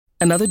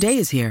Another day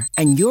is here,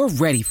 and you're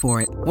ready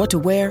for it. What to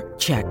wear?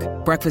 Check.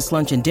 Breakfast,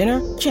 lunch, and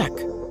dinner? Check.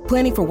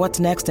 Planning for what's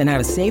next and how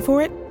to save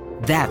for it?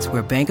 That's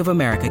where Bank of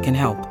America can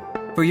help.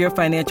 For your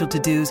financial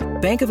to-dos,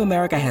 Bank of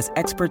America has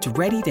experts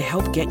ready to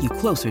help get you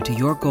closer to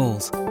your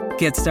goals.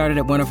 Get started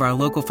at one of our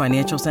local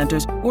financial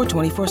centers or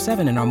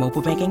 24/7 in our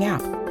mobile banking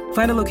app.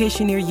 Find a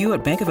location near you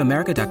at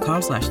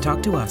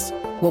bankofamerica.com/talktous.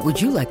 What would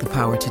you like the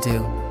power to do?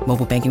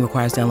 Mobile banking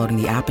requires downloading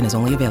the app and is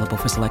only available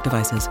for select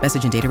devices.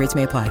 Message and data rates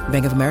may apply.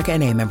 Bank of America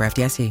N.A., member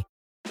FDIC.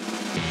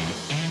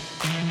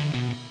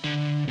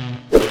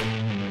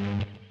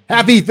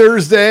 Happy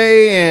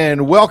Thursday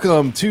and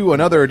welcome to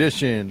another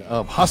edition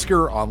of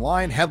Husker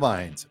Online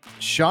Headlines.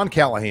 Sean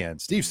Callahan,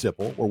 Steve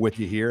Sipple, we're with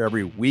you here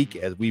every week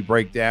as we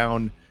break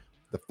down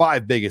the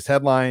 5 biggest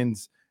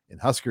headlines in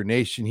Husker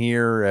Nation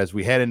here as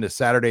we head into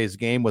Saturday's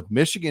game with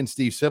Michigan,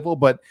 Steve Sipple.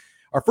 But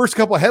our first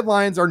couple of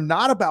headlines are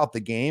not about the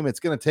game.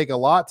 It's going to take a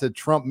lot to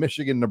trump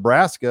Michigan,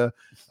 Nebraska,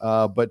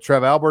 but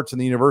Trev Alberts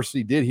and the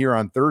university did here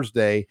on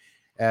Thursday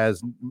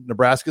as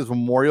Nebraska's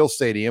Memorial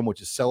Stadium,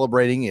 which is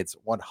celebrating its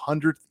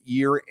 100th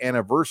year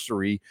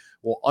anniversary,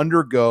 will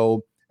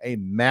undergo a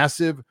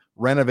massive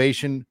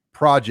renovation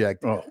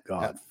project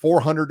at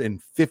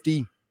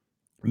 $450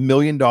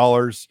 million,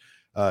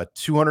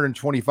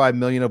 $225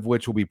 million of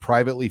which will be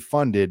privately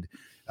funded.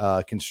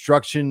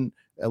 Construction,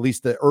 at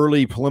least the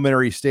early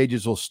preliminary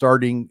stages, will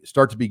start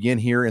to begin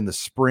here in the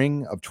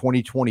spring of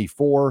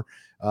 2024.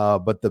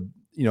 But the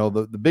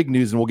big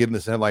news, and we'll get in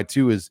this headline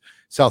too, is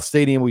South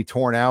Stadium will be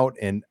torn out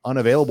and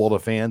unavailable to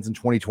fans in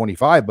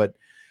 2025. But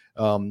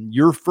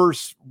your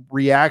first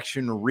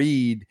reaction,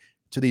 read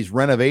to these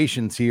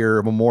renovations here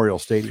at Memorial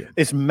Stadium?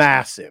 It's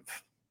massive.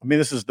 I mean,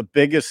 this is the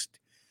biggest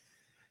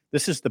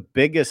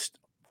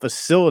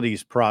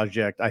facilities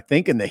project, I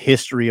think, in the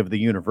history of the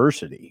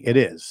university. It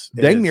is.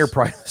 Dang near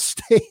private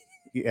state.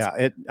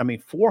 Yeah.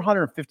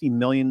 $450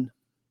 million,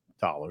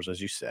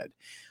 as you said.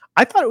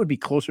 I thought it would be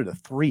closer to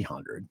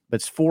 300, but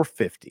it's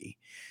 450.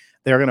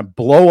 They're going to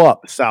blow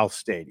up South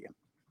Stadium.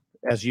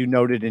 As you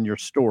noted in your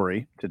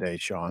story today,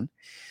 Sean,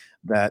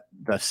 that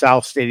the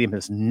South Stadium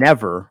has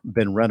never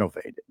been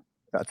renovated.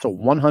 That's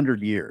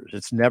 100 years.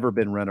 It's never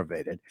been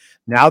renovated.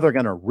 Now they're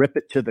going to rip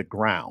it to the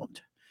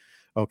ground,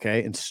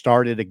 okay, and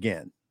start it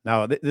again.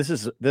 Now, this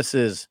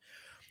is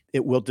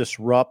it will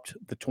disrupt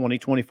the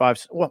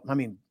 2025. Well, I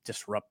mean,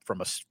 disrupt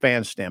from a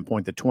fan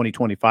standpoint, the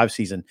 2025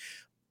 season.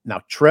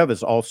 Now, Trev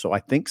is also, I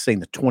think, saying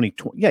the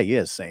 2020. Yeah, he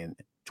is saying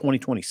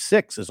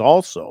 2026 is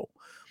also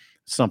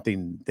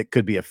something that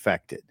could be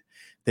affected.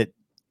 That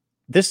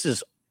this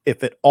is,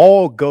 if it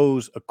all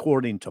goes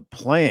according to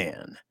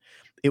plan,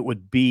 it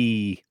would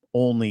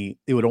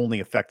only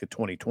affect the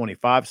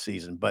 2025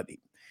 season. But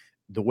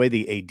the way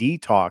the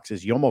AD talks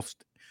is, you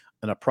almost,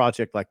 in a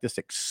project like this,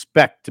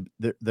 expect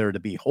there to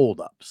be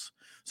holdups.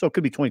 So it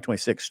could be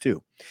 2026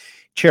 too.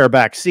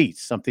 Chairback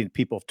seats, something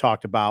people have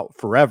talked about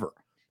forever.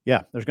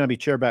 Yeah, there's going to be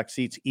chairback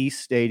seats, East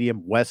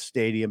Stadium, West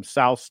Stadium,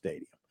 South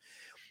Stadium.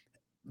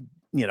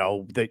 You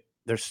know,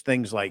 there's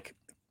things like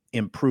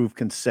improved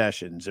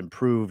concessions,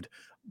 improved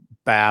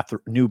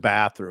new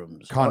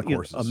bathrooms,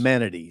 concourses,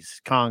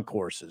 amenities,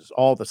 concourses,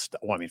 all the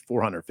stuff. Well, I mean,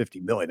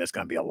 $450 million, that's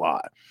going to be a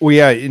lot. Well,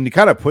 yeah, and to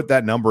kind of put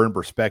that number in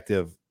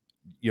perspective,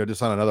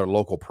 just on another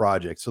local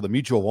project. So the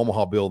Mutual of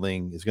Omaha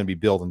building is going to be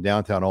built in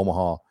downtown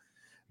Omaha.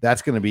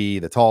 That's going to be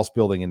the tallest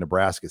building in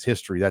Nebraska's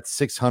history. That's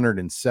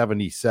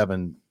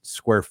 677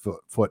 square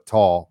foot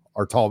tall,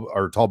 or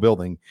tall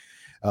building.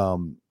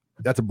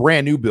 That's a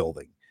brand new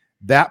building.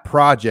 That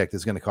project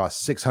is going to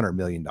cost $600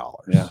 million.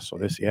 Yeah. So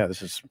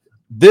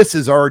this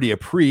is already a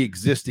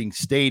pre-existing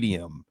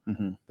stadium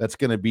that's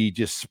going to be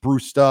just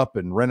spruced up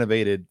and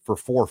renovated for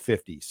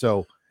 $450.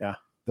 So yeah,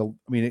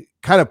 it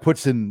kind of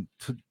puts to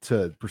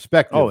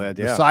perspective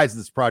the size of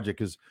this project,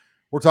 because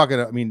we're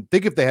talking,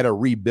 think if they had to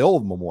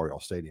rebuild Memorial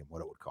Stadium, what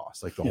it would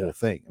cost, like the whole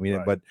thing.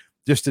 Right. But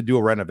just to do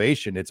a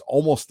renovation, it's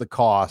almost the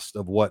cost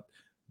of what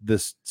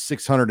this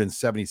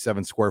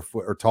 677 square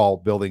foot or tall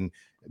building,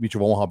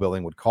 Mutual of Omaha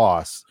building, would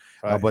cost.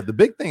 Right. But the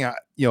big thing,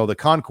 the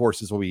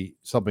concourses will be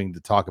something to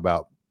talk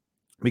about,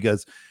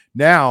 because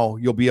now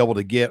you'll be able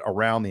to get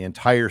around the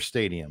entire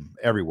stadium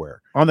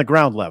everywhere on the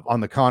ground level, on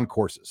the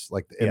concourses.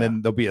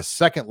 Then there'll be a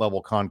second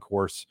level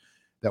concourse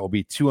that will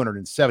be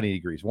 270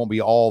 degrees. Won't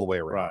be all the way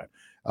around. Right.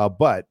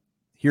 But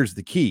here's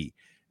the key.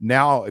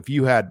 Now, if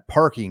you had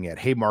parking at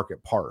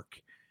Haymarket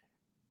Park,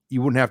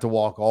 you wouldn't have to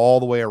walk all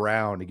the way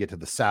around to get to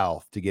the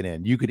south to get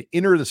in. You could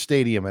enter the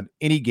stadium at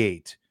any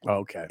gate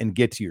and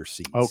get to your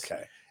seats.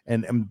 Okay.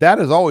 And that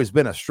has always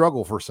been a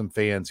struggle for some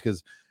fans,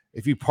 because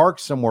if you park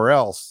somewhere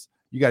else,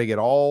 you got to get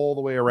all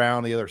the way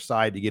around the other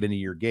side to get into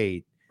your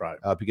gate. Right.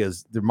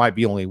 Because there might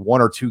be only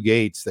 1 or 2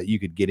 gates that you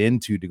could get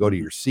into to go to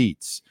your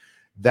seats.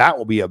 That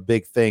will be a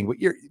big thing. But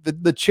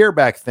the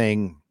chairback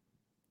thing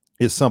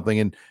is something.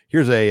 And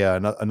here's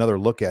another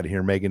look at it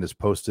here. Megan has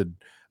posted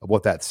of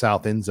what that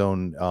south end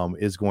zone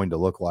is going to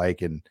look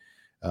like, and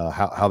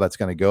how that's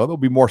going to go. There'll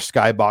be more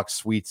skybox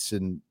suites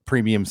and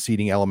premium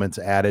seating elements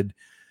added.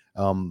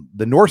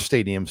 The North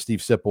Stadium, Steve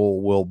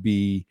Sipple, will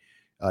be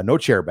no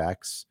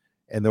chairbacks,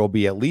 and there will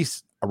be at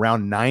least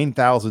around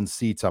 9,000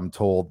 seats, I'm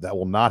told, that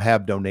will not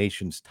have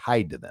donations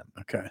tied to them.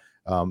 Okay.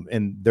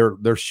 And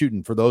they're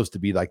shooting for those to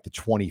be like the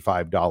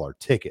 $25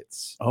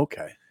 tickets.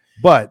 Okay.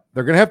 But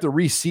they're going to have to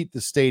reseat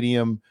the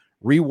stadium,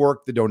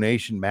 rework the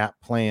donation map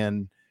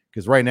plan,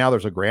 because right now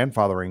there's a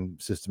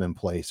grandfathering system in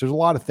place. There's a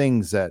lot of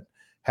things that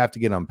have to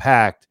get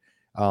unpacked.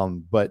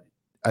 But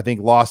I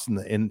think lost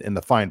in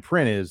the fine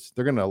print is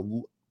they're going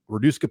to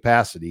reduce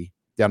capacity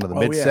down to the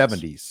mid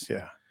 70s.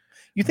 Yeah.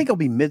 You think it'll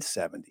be mid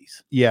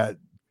 70s? Yeah.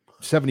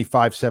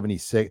 75,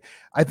 76.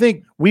 I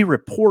think we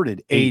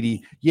reported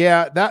 80.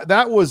 Yeah.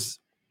 That was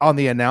on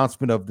the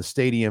announcement of the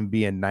stadium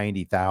being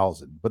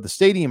 90,000, but the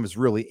stadium is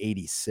really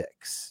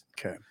 86.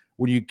 Okay.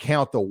 When you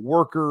count the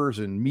workers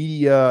and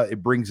media,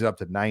 it brings it up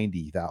to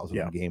 90,000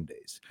 on game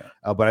days. Okay.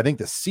 But I think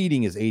the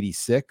seating is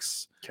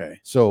 86. Okay.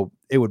 So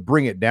it would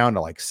bring it down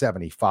to like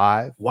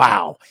 75.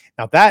 Wow.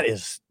 Now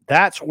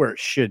that's where it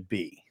should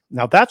be.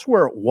 Now that's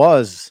where it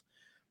was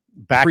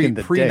back in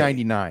the pre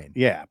 99.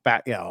 Yeah.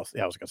 Back. Yeah. I was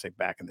going to say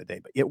back in the day,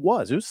 but it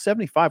was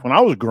 75 when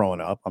I was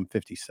growing up. I'm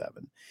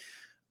 57,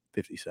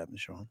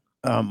 Sean.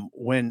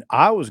 When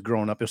I was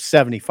growing up, it was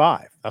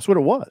 75. That's what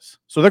it was.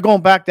 So they're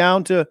going back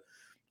down to,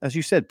 as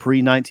you said,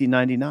 pre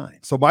 1999.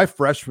 So my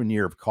freshman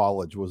year of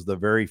college was the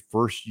very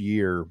first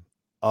year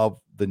of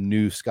the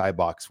new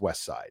Skybox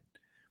West Side.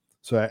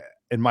 So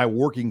in my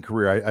working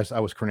career, I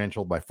was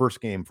credentialed my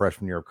first game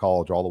freshman year of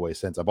college all the way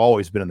since. I've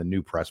always been in the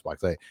new press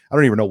box. I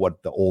don't even know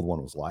what the old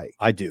one was like.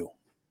 I do.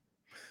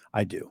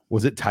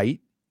 Was it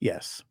tight?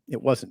 Yes.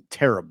 It wasn't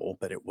terrible,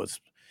 but it was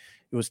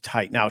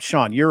tight. Now,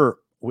 Sean, you're,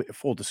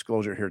 full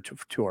disclosure here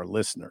to our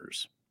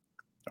listeners,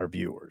 our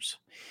viewers,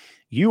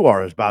 you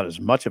are about as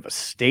much of a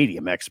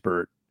stadium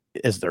expert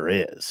as there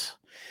is.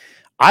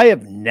 I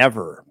have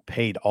never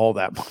paid all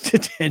that much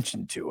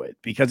attention to it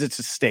because it's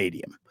a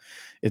stadium.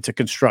 It's a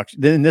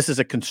construction. Then this is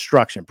a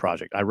construction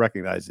project. I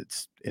recognize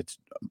it's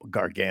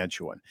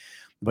gargantuan,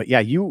 but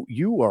yeah,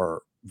 you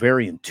are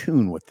very in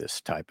tune with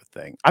this type of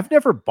thing. I've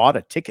never bought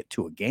a ticket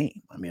to a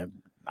game. I mean,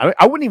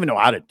 I wouldn't even know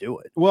how to do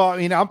it. Well, I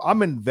mean,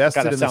 I'm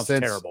invested in the sense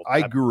terrible.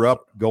 I grew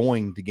up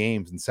going to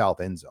games in South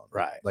End Zone.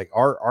 Right. Like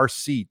our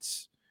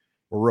seats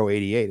were row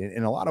 88. And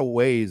in a lot of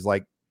ways,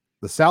 like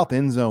the South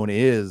End Zone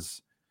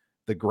is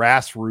the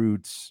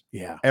grassroots,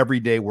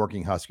 everyday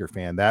working Husker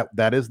fan.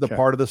 That is the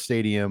part of the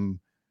stadium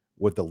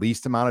with the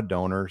least amount of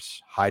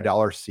donors, high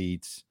dollar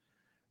seats.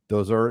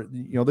 Those are,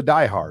 the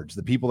diehards,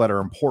 the people that are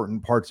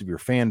important parts of your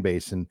fan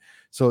base. And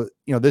so,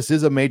 this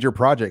is a major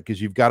project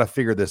because you've got to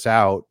figure this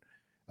out.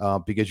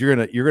 Because you're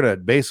gonna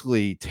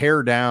basically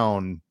tear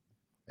down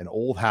an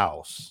old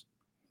house,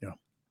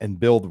 and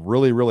build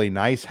really, really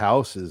nice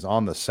houses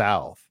on the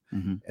south,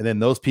 and then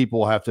those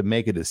people have to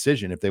make a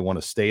decision if they want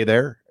to stay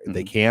there, if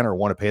they can, or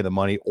want to pay the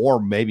money, or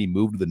maybe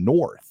move to the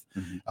north.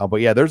 But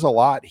yeah, there's a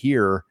lot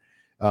here.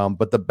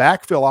 But the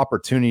backfill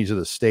opportunities of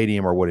the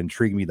stadium are what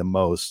intrigue me the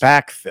most.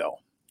 Backfill,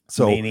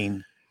 so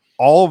meaning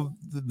all of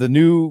the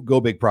new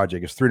Go Big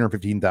project is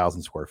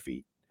 315,000 square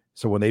feet.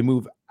 So when they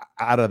move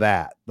out of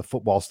that, the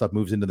football stuff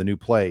moves into the new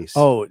place.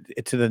 Oh,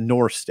 to the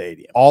North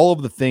Stadium. All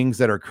of the things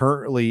that are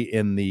currently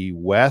in the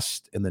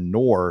west and the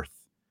north,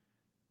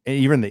 and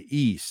even the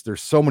east,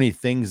 there's so many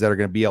things that are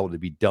going to be able to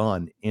be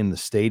done in the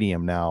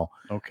stadium now.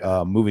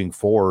 Okay. Moving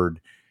forward,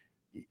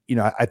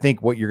 I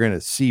think what you're going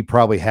to see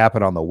probably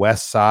happen on the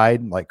west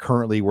side, like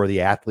currently where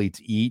the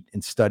athletes eat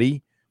and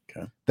study.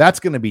 Okay. That's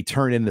going to be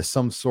turned into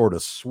some sort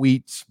of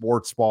sweet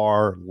sports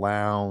bar,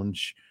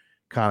 lounge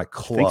kind of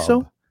club. Think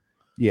so?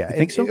 Yeah, I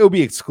think so. It'll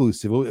be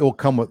exclusive. It will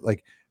come with,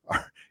 like,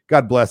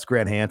 God bless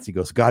Grant Hansen. He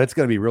goes, God, it's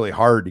going to be really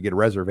hard to get a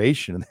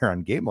reservation in there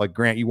on game. Like,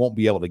 Grant, you won't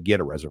be able to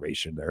get a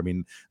reservation there. I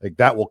mean, like,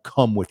 that will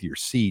come with your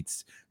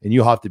seats, and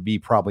you'll have to be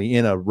probably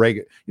in a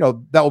regular,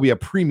 that will be a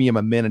premium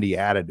amenity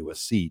added to a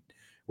seat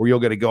where you'll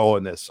get to go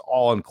in this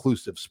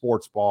all-inclusive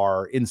sports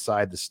bar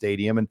inside the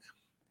stadium. And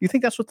you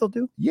think that's what they'll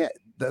do? Yeah,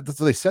 that's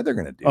what they said they're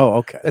going to do. Oh,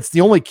 okay. That's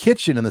the only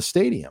kitchen in the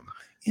stadium.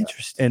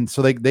 Interesting. And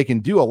so they can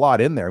do a lot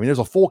in there. I mean, there's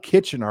a full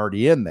kitchen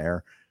already in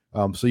there.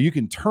 So you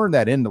can turn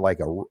that into like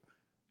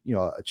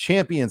a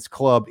champions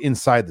club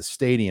inside the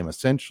stadium,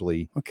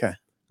 essentially. Okay.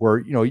 Where,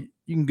 you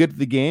can get to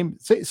the game.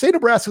 Say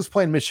Nebraska's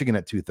playing Michigan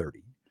at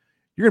 2:30.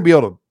 You're going to be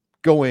able to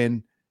go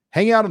in,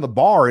 hang out in the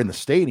bar in the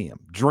stadium,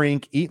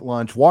 drink, eat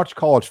lunch, watch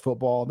college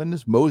football, then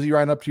just mosey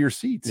right up to your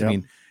seats. Yep. I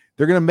mean,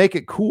 they're going to make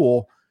it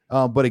cool.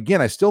 But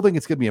again, I still think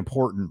it's going to be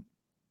important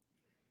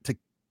to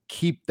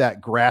keep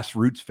that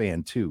grassroots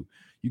fan too.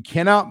 You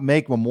cannot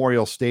make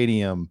Memorial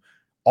Stadium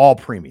all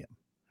premium.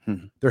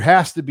 There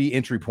has to be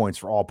entry points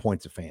for all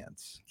points of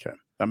fans. Okay.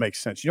 That makes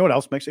sense. You know what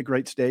else makes a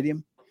great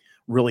stadium?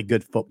 Really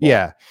good football.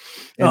 Yeah.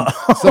 And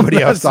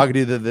somebody I was talking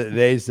to the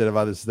day said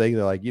about this thing.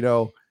 They're like,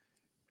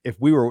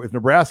 if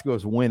Nebraska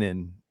was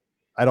winning,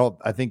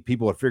 I think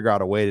people would figure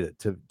out a way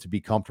to be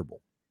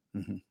comfortable.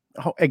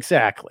 Oh,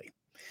 exactly.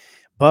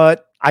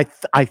 But I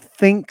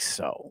think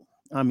so.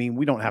 I mean,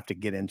 we don't have to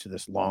get into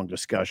this long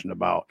discussion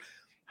about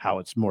how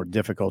it's more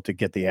difficult to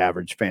get the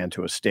average fan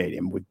to a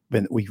stadium.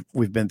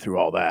 We've been through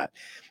all that.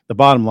 The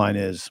bottom line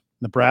is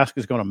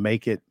Nebraska is going to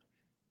make it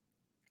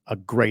a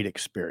great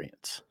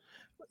experience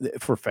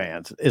for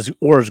fans, as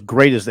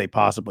great as they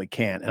possibly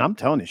can. And I'm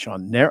telling you,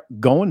 Sean,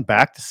 going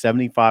back to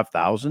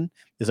 75,000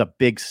 is a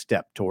big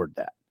step toward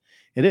that.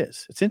 It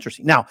is. It's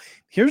interesting. Now,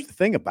 here's the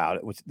thing about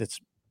it that's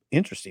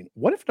interesting.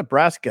 What if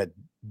Nebraska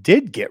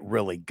did get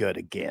really good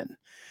again?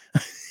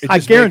 I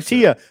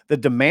guarantee you the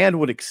demand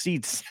would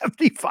exceed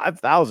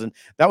 75,000.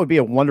 That would be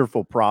a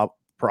wonderful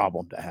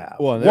problem to have.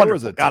 Well, there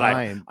was a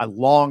time I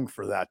long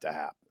for that to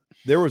happen.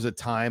 There was a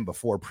time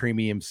before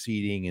premium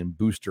seating and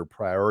booster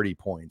priority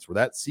points where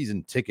that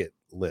season ticket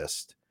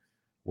list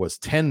was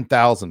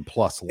 10,000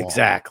 plus long.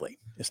 Exactly.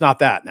 It's not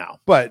that now.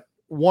 But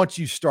once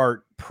you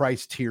start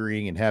price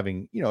tiering and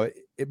having,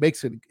 it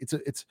makes it,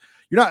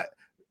 you're not,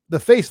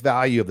 the face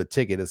value of the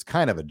ticket is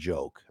kind of a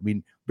joke. I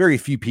mean, very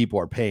few people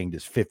are paying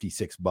just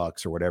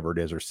 $56 or whatever it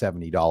is, or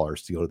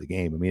 $70 to go to the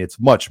game. I mean, it's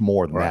much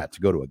more than that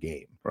to go to a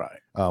game. Right.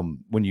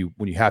 When you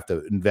have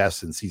to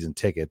invest in season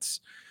tickets.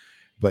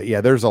 But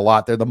yeah, there's a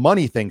lot there. The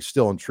money thing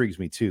still intrigues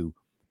me too,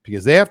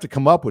 because they have to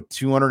come up with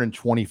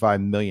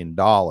 $225 million.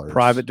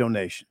 Private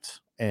donations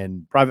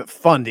and private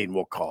funding,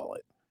 we'll call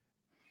it.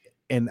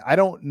 And I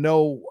don't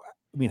know.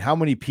 I mean, how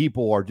many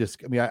people are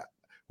just,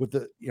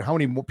 how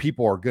many more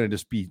people are going to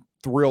just be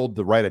thrilled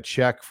to write a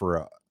check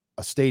for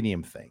a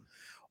stadium thing?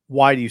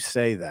 Why do you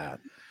say that?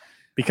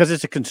 Because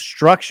it's a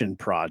construction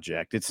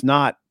project. It's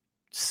not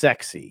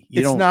sexy.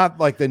 It's not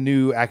like the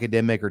new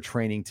academic or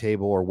training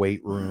table or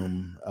weight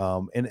room.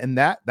 And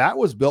that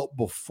was built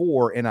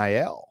before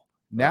NIL.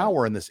 Now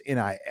we're in this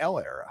NIL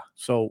era.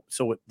 So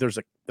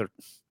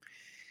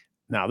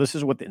now this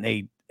is what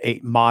the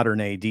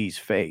modern ADs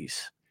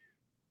face: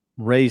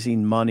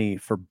 raising money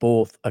for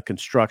both a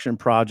construction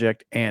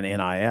project and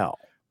NIL.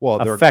 Well,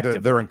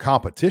 they're in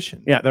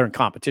competition. Yeah, they're in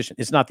competition.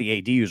 It's not the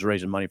AD who's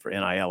raising money for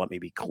NIL. Let me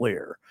be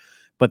clear,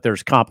 but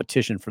there's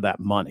competition for that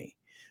money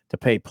to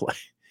pay play.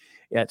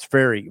 Yeah, it's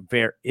very,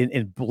 very,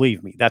 and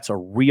believe me, that's a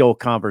real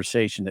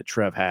conversation that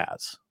Trev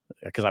has,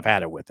 because I've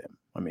had it with him.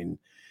 I mean,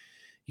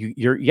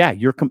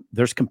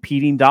 there's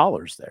competing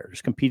dollars there.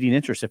 There's competing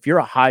interests. If you're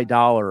a high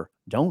dollar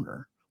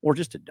donor or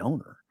just a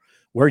donor,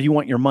 where do you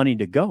want your money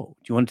to go?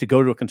 Do you want it to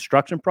go to a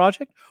construction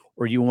project,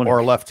 or do you want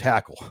a left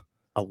tackle?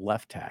 A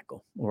left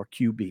tackle or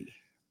QB.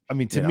 I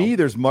mean, to me,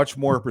 there's much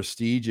more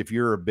prestige if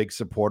you're a big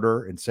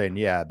supporter and saying,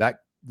 yeah,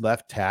 that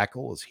left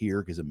tackle is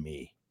here because of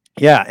me.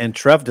 Yeah, and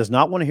Trev does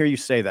not want to hear you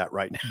say that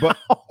right now.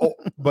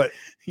 But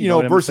you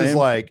know versus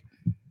like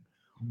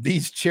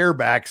these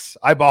chairbacks,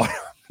 I bought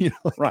them,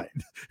 right.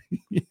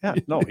 Yeah,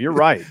 no, you're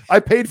right. I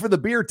paid for the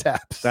beer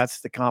taps. That's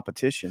the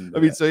competition.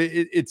 I mean, so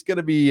it's going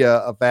to be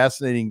a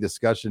fascinating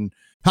discussion.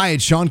 Hi,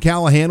 it's Sean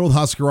Callahan with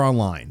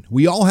HuskerOnline.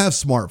 We all have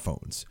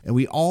smartphones, and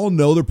we all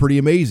know they're pretty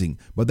amazing,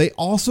 but they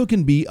also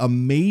can be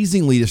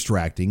amazingly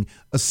distracting,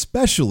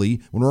 especially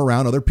when we're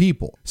around other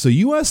people. So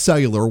US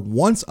Cellular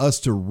wants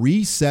us to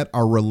reset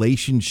our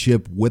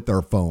relationship with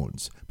our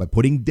phones by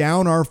putting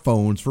down our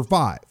phones for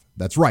 $5.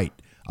 That's right.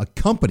 A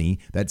company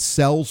that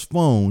sells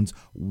phones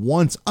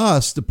wants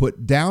us to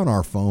put down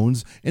our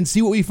phones and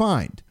see what we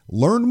find.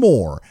 Learn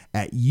more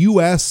at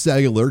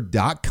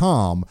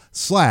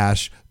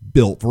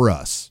uscellular.com/built for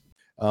us.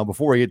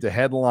 Before we get to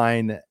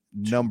headline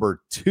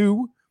number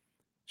 2,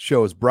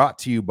 show is brought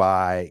to you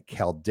by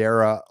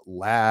Caldera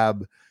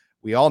Lab.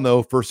 We all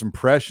know first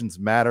impressions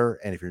matter,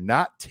 and if you're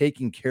not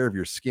taking care of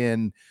your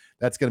skin,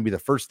 that's going to be the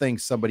first thing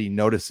somebody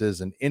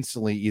notices and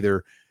instantly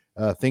either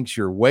thinks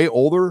you're way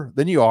older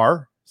than you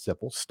are,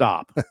 Sipple,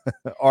 stop,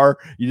 or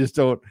you just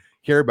don't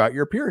care about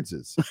your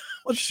appearances.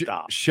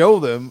 Stop. Show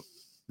them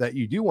that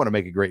you do want to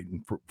make a great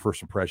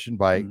first impression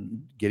by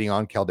getting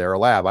on Caldera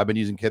Lab. I've been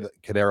using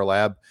Caldera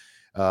Lab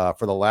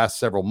for the last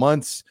several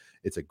months.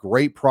 It's a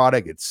great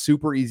product. It's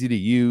super easy to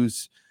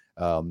use.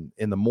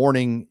 In the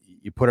morning,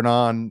 you put it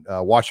on,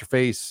 wash your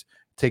face.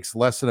 It takes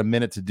less than a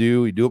minute to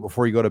do. You do it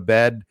before you go to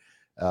bed,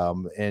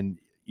 and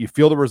you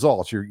feel the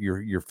results.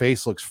 Your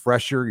face looks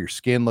fresher. Your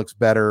skin looks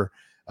better.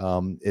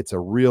 It's a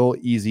real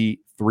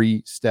easy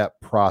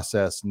 3-step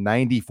process.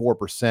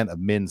 94% of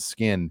men's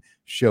skin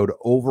showed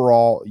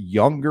overall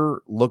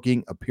younger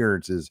looking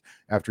appearances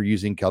after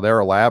using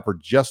Caldera Lab for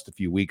just a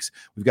few weeks.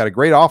 We've got a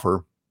great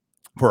offer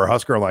for our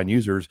HuskerOnline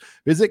users.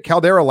 Visit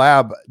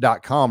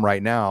calderalab.com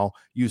right now.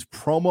 Use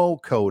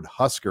promo code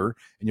Husker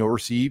and you'll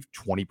receive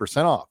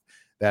 20% off.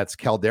 That's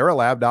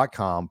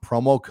calderalab.com,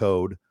 promo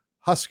code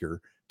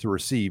Husker to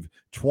receive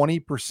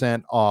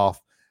 20%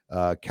 off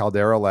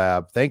Caldera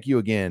Lab. Thank you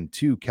again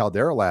to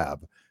Caldera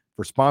Lab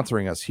for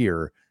sponsoring us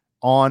here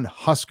on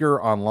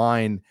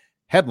HuskerOnline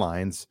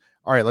Headlines.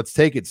 All right, let's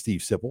take it,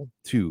 Steve Sipple,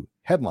 to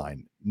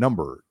headline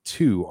number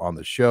 2 on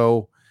the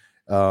show.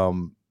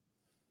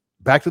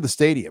 Back to the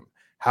stadium.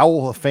 How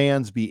will the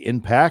fans be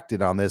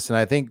impacted on this? And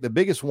I think the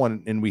biggest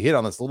one, and we hit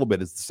on this a little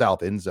bit, is the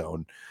south end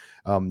zone.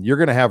 You're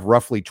going to have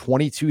roughly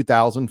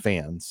 22,000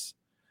 fans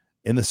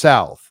in the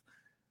south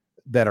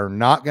that are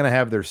not going to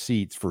have their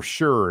seats for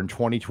sure in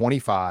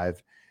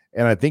 2025.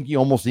 And I think you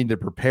almost need to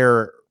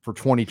prepare for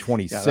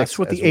 2026. Yeah, that's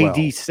what the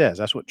AD says.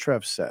 That's what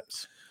Trev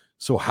says.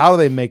 So how do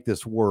they make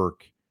this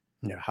work?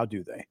 Yeah, how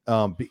do they?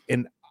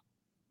 And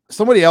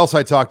somebody else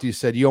I talked to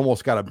said you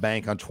almost got to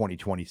bank on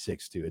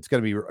 2026 too. It's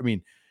going to be, I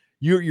mean,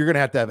 you're going to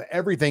have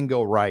everything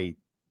go right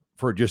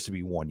for it just to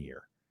be 1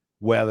 year.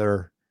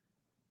 Weather,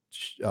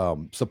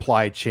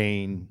 supply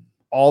chain,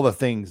 all the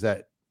things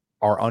that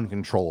are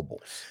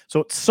uncontrollable.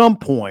 So at some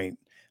point,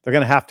 they're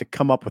going to have to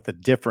come up with a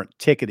different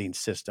ticketing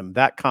system.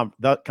 That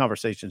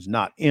conversation is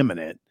not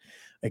imminent.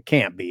 It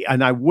can't be.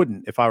 And I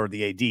wouldn't, if I were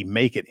the AD,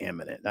 make it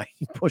imminent.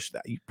 You push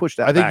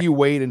that. I think you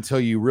wait until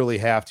you really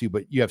have to,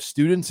 but you have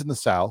students in the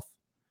South.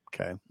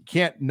 Okay. You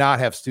can't not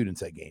have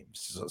students at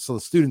games. So the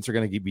students are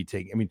going to be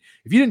taking, I mean,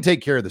 if you didn't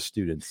take care of the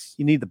students,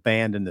 you need the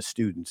band and the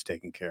students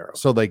taken care of.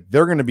 So like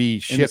they're going to be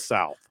shipped in the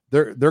South.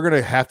 They're going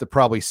to have to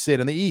probably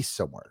sit in the East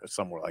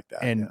somewhere like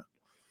that. And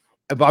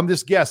I'm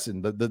just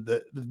guessing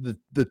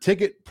the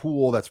ticket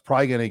pool that's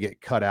probably going to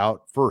get cut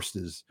out first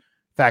is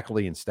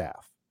faculty and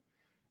staff.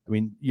 I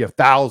mean, you have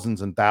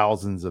thousands and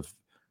thousands of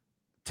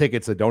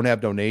tickets that don't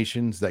have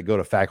donations that go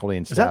to faculty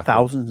and staff. Is that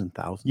thousands and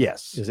thousands?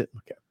 Yes. Is it?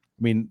 Okay.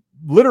 I mean,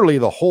 literally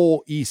the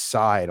whole East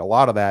Side, a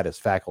lot of that is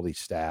faculty,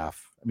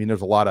 staff. I mean,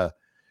 there's a lot of,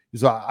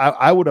 so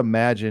I would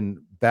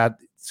imagine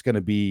that's going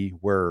to be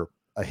where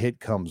a hit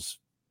comes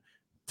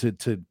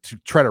to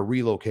try to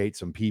relocate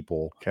some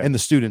people and the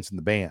students in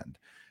the band.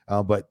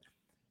 But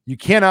you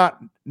cannot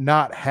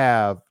not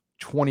have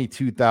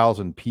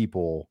 22,000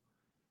 people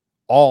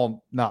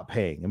all not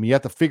paying. I mean, you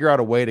have to figure out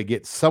a way to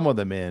get some of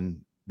them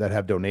in that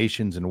have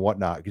donations and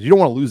whatnot, because you don't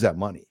want to lose that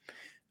money.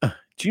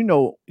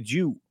 Do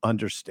you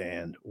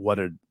understand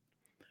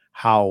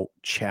how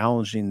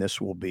challenging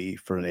this will be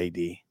for an AD,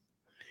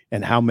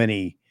 and how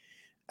many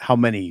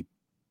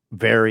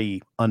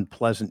very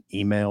unpleasant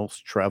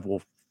emails Trev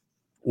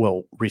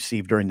will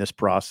receive during this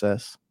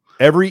process?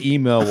 Every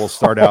email will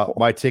start out,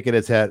 my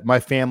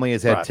family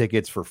has had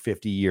tickets for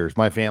 50 years.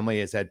 My family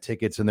has had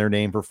tickets in their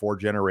name for 4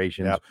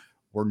 generations. Yep.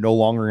 We're no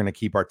longer going to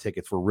keep our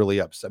tickets. We're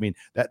really upset. I mean,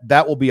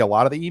 that will be a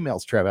lot of the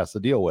emails Trev has to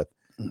deal with.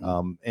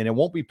 And it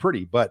won't be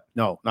pretty, but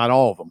no, not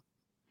all of them.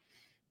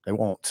 They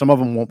won't. Some of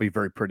them won't be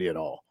very pretty at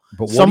all.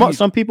 But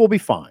some people will be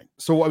fine.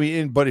 So, I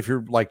mean, but if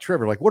you're like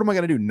Trevor, like, what am I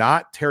going to do?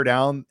 Not tear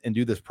down and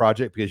do this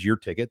project because your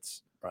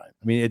tickets, right?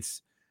 I mean,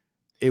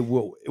 it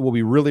will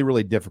be really,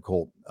 really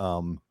difficult.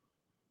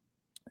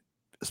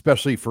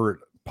 Especially for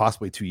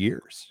possibly 2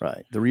 years.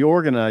 Right. The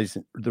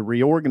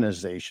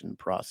reorganization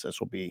process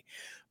will be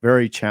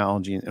very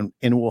challenging,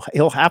 and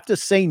he'll have to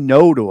say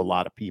no to a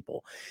lot of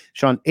people.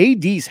 Sean,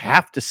 ADs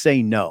have to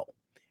say no.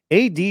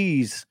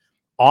 ADs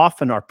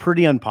often are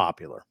pretty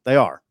unpopular. They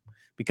are,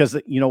 because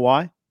you know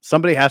why?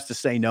 Somebody has to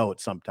say no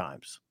at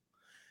sometimes.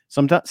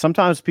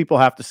 Sometimes people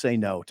have to say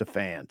no to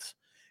fans,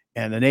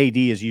 and an AD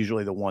is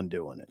usually the one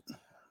doing it.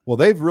 Well,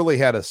 they've really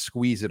had to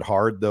squeeze it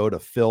hard, though, to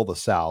fill the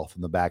South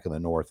and the back of the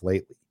North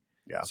lately.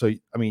 Yeah. So,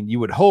 I mean, you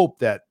would hope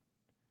that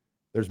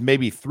there's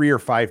maybe 3,000 or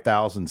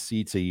 5,000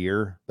 seats a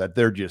year that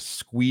they're just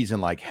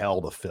squeezing like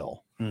hell to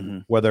fill,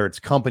 whether it's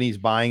companies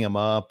buying them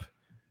up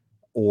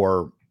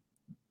or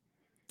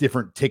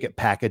different ticket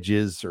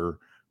packages or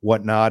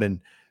whatnot. And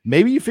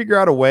maybe you figure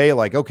out a way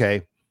like,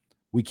 okay,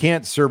 we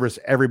can't service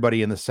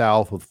everybody in the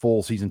South with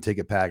full season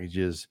ticket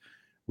packages.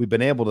 We've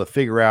been able to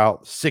figure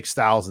out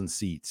 6,000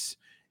 seats,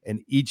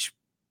 and each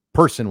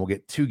person will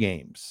get 2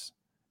 games.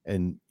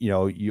 And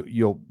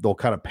they'll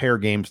kind of pair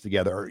games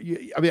together.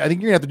 I mean, I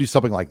think you're gonna have to do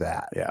something like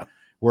that. Yeah,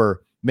 where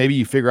maybe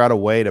you figure out a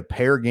way to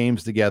pair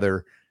games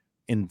together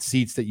in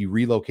seats that you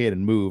relocate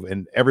and move,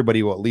 and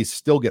everybody will at least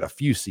still get a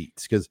few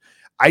seats. Because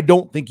I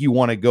don't think you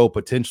want to go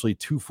potentially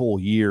 2 full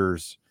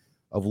years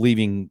of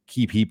leaving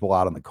key people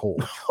out in the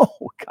cold.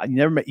 Oh God,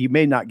 you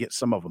may not get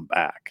some of them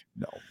back.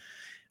 No,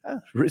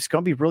 it's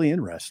gonna be really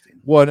interesting.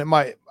 Well, and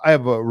I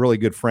have a really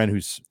good friend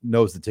who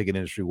knows the ticket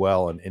industry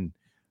well, and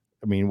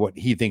I mean, what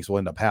he thinks will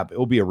end up happening, it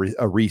will be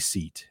a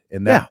reseat.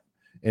 And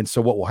and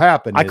so what will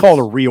happen I call it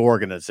a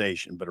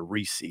reorganization, but a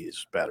reseat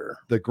is better.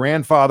 The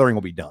grandfathering will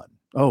be done.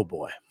 Oh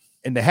boy.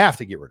 And they have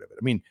to get rid of it.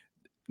 I mean,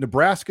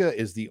 Nebraska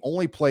is the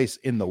only place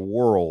in the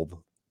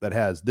world that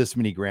has this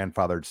many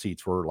grandfathered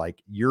seats where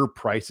like your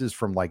prices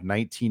from like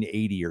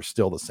 1980 are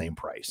still the same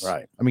price.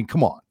 Right. I mean,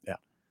 come on. Yeah.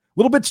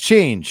 Little bit's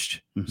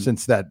changed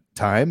since that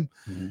time,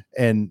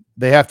 and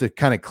they have to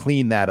kind of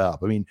clean that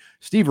up. I mean,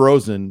 Steve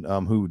Rosen,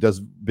 who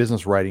does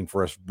business writing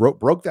for us,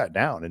 broke that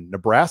down. And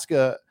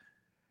Nebraska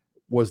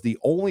was the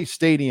only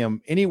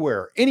stadium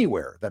anywhere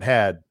that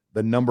had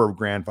the number of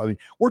grandfather. I mean,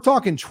 we're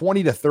talking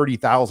 20 to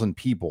 30,000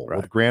 people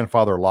with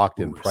grandfather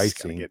locked in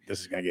pricing. This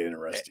is gonna get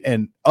interesting.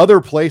 And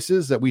other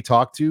places that we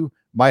talked to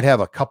might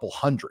have a couple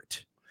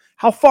hundred.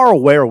 How far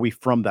away are we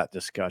from that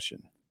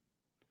discussion?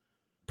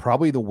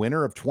 Probably the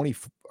winter of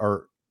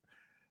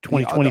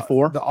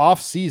 2024, the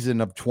off season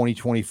of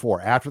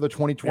 2024. After the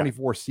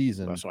 2024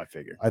 season, that's what I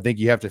figured. I think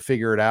you have to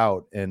figure it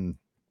out and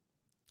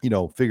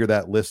figure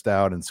that list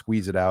out and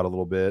squeeze it out a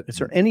little bit. Is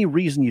there any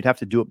reason you'd have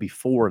to do it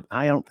before?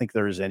 I don't think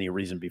there is any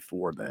reason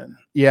before then.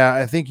 Yeah,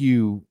 I think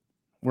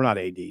we're not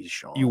ADs,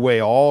 Sean. You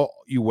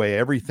weigh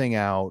everything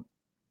out,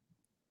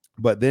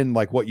 but then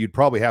like what you'd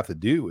probably have to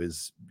do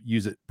is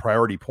use it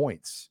priority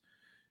points.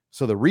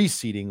 So the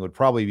reseeding would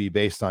probably be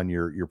based on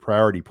your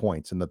priority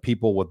points, and the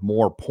people with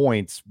more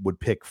points would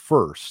pick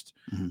first,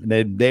 and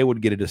then they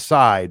would get to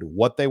decide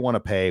what they want to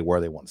pay,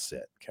 where they want to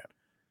sit. Okay.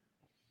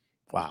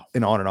 Wow.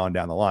 And on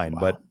down the line. Wow.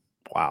 But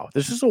wow,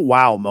 this is a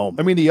wow moment.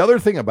 I mean, the other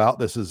thing about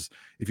this is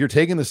if you're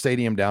taking the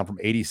stadium down from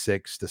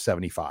 86 to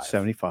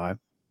 75,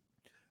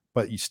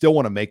 but you still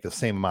want to make the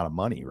same amount of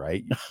money,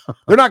 right?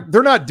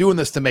 They're not doing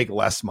this to make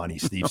less money,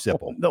 Steve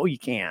Sipple. No, you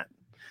can't.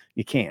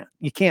 You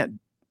can't.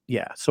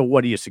 Yeah. So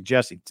what are you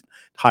suggesting?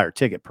 Higher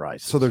ticket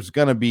price. So there's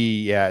going to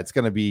be, it's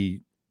going to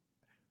be,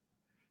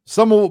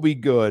 some will be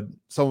good,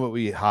 some will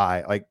be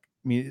high. Like,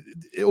 I mean,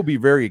 it will be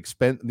very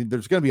expensive. I mean,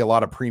 there's going to be a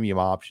lot of premium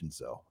options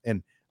though.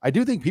 And I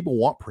do think people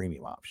want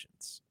premium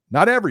options.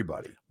 Not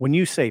everybody. When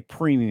you say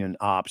premium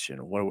option,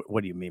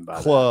 what do you mean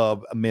by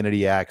club,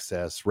 amenity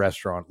access,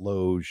 restaurant,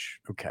 loge,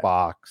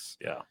 box?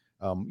 Yeah.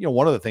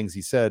 One of the things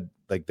he said,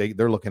 like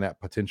they're looking at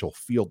potential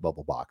field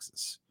level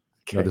boxes.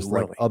 Just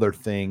like other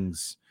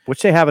things.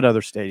 Which they have at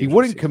other stadiums. He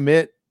wouldn't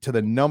commit to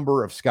the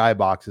number of sky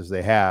boxes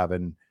they have.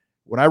 And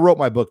when I wrote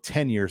my book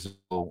 10 years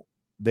ago,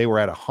 they were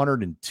at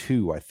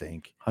 102, I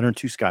think.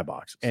 102 sky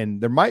boxes. And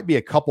there might be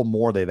a couple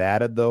more they've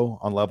added, though,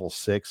 on level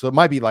 6. So it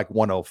might be like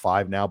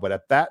 105 now. But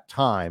at that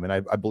time, and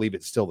I believe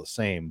it's still the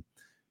same,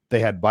 they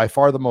had by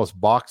far the most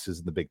boxes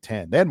in the Big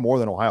Ten. They had more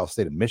than Ohio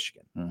State and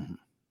Michigan. Mm-hmm.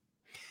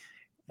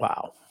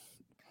 Wow.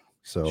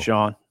 So,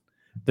 Sean,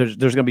 there's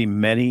going to be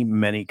many,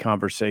 many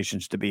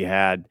conversations to be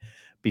had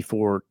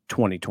before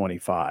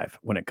 2025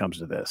 when it comes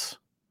to this.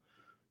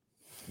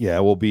 Yeah,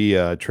 it will be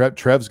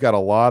Trev's got a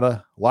lot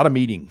of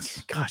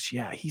meetings. Gosh,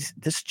 yeah,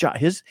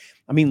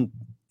 I mean,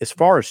 as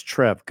far as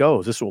Trev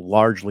goes, this will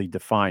largely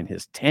define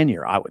his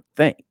tenure, I would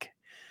think.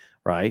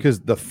 Right? Because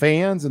the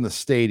fans in the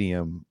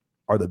stadium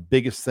are the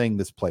biggest thing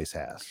this place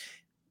has.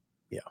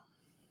 Yeah.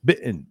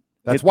 And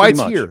that's why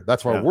it's here.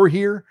 That's why we're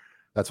here.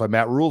 That's why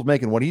Matt Rule's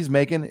making what he's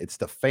making. It's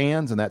the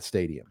fans in that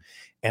stadium.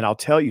 And I'll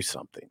tell you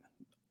something.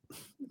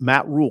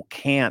 Matt Rule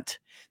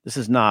this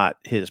is not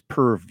his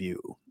purview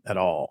at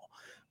all.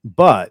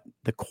 But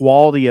the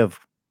quality of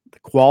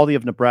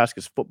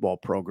Nebraska's football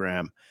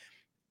program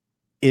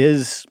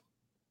it's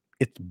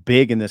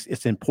big in this.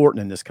 It's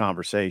important in this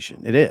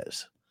conversation. It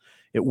is.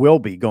 It will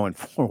be going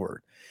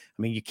forward.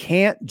 I mean, you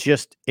can't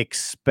just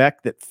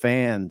expect that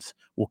fans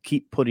will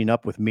keep putting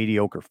up with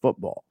mediocre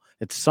football.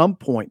 At some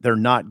point, they're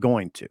not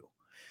going to.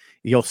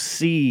 You'll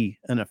see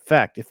an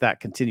effect if that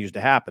continues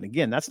to happen.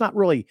 Again, that's not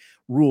really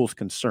Rule's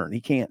concern. He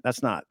can't.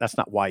 That's not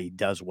why he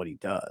does what he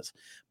does.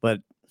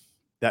 But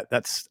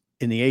that's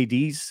in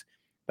the ADs.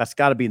 That's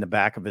got to be in the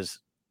back of his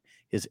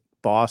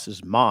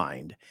boss's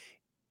mind,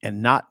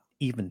 and not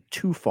even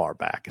too far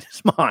back in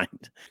his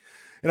mind.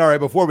 And all right,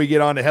 before we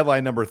get on to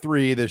headline number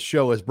 3, this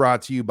show is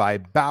brought to you by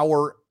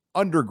Bauer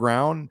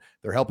Underground.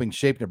 They're helping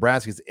shape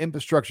Nebraska's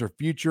infrastructure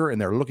future, and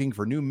they're looking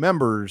for new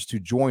members to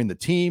join the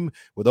team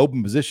with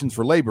open positions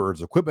for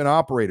laborers, equipment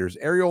operators,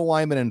 aerial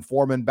linemen, and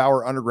foremen.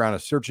 Bauer Underground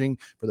is searching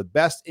for the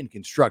best in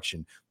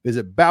construction.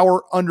 Visit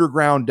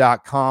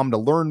BauerUnderground.com to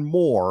learn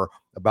more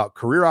about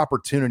career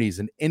opportunities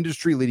and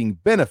industry-leading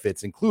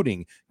benefits,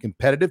 including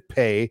competitive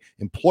pay,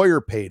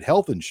 employer-paid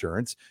health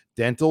insurance,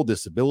 dental,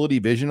 disability,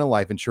 vision, and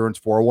life insurance,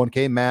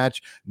 401k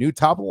match, new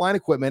top-of-the-line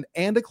equipment,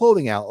 and a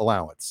clothing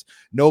allowance.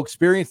 No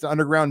experience in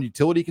underground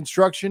utility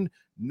construction?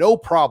 No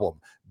problem.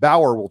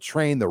 Bauer will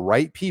train the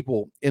right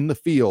people in the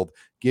field,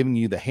 giving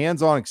you the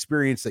hands-on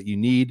experience that you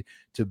need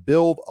to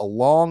build a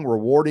long,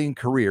 rewarding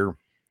career.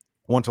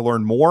 Want to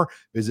learn more?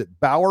 Visit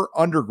Bauer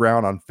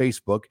Underground on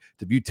Facebook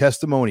to view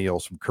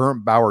testimonials from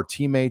current Bauer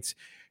teammates,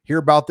 hear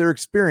about their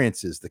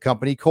experiences, the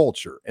company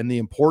culture, and the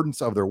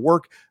importance of their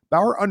work.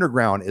 Bauer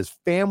Underground is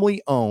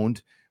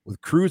family-owned with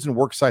crews and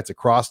work sites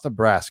across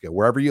Nebraska.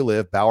 Wherever you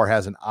live, Bauer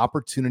has an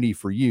opportunity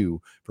for you.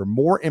 For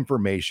more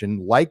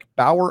information, like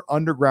Bauer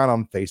Underground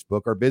on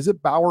Facebook or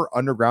visit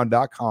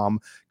BauerUnderground.com.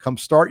 Come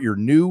start your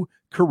new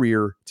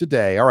career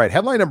today. All right,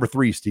 headline number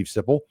 3, Steve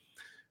Sipple.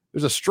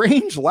 There's a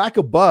strange lack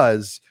of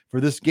buzz for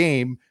this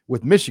game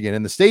with Michigan,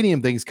 and the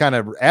stadium thing's kind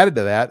of added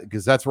to that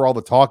because that's where all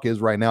the talk is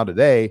right now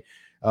today.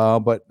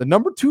 But the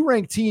number 2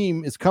 ranked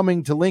team is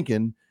coming to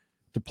Lincoln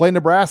to play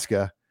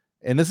Nebraska,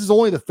 and this is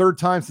only the 3rd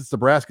time since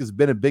Nebraska's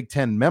been a Big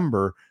Ten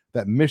member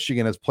that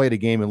Michigan has played a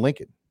game in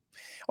Lincoln.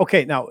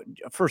 Okay, now,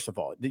 first of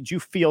all, did you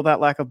feel that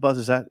lack of buzz?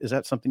 Is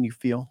that something you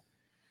feel?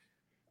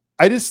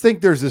 I just think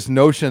there's this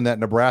notion that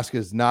Nebraska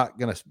is not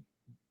going to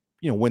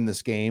win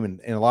this game, and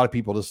a lot of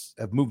people just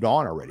have moved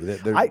on already.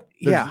 I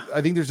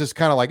think there's just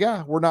kind of like,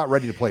 we're not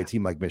ready to play a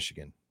team like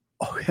Michigan.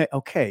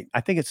 Okay.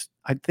 I think it's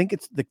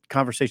the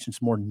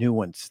conversation's more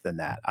nuanced than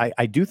that.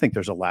 I do think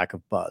there's a lack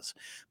of buzz,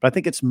 but I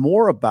think it's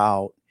more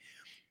about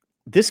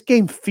this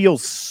game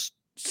feels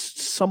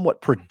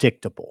somewhat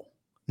predictable.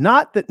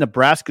 Not that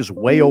Nebraska's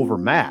way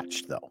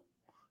overmatched, though.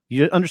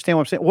 You understand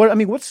what I'm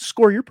saying? What's the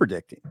score you're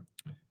predicting?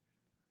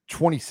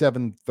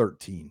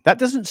 27-13. That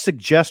doesn't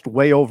suggest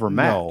way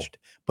overmatched,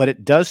 but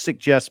it does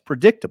suggest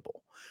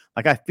predictable.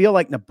 Like, I feel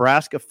like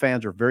Nebraska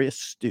fans are very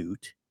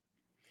astute,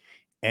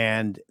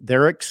 And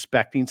they're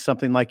expecting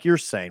something like you're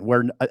saying,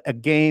 where a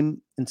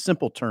game, in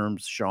simple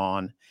terms,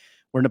 Sean,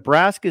 where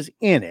Nebraska's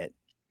in it,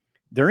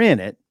 they're in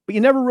it, but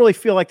you never really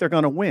feel like they're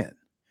going to win.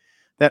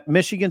 That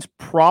Michigan's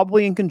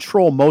probably in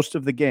control most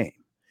of the game.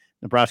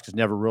 Nebraska's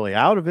never really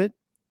out of it,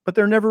 but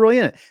they're never really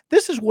in it.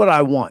 This is what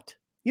I want.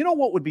 You know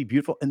what would be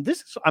beautiful? And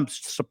I'm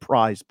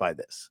surprised by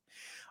this.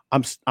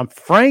 I'm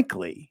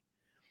frankly,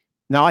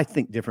 now I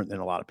think different than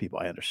a lot of people.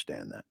 I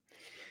understand that.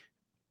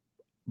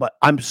 But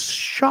I'm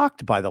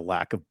shocked by the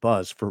lack of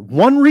buzz for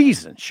one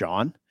reason,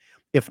 Sean.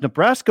 If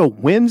Nebraska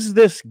wins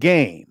this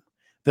game,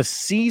 the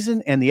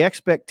season and the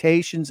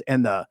expectations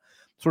and the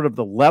sort of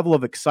the level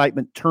of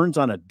excitement turns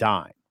on a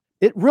dime.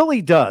 It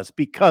really does.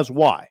 Because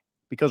why?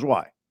 Because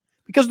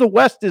the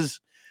rest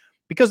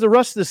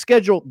of the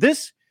schedule,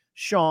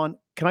 Sean,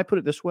 can I put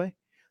it this way?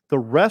 The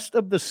rest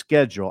of the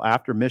schedule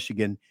after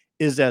Michigan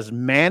is as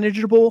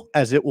manageable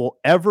as it will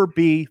ever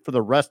be for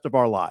the rest of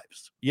our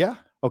lives. Yeah.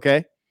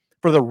 Okay.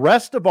 For the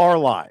rest of our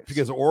lives.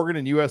 Because Oregon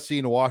and USC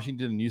and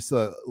Washington and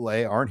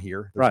UCLA aren't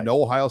here. There's Right.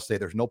 no Ohio State.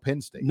 There's no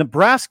Penn State.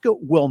 Nebraska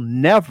will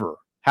never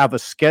have a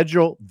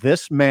schedule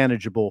this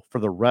manageable for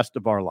the rest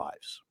of our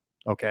lives.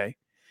 Okay.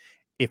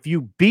 If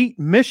you beat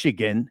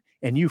Michigan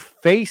and you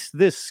face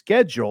this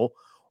schedule,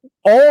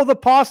 all the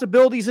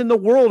possibilities in the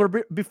world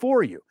are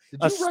before you.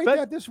 Did you write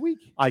that this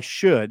week? I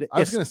should. I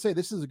was going to say,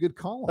 this is a good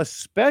column.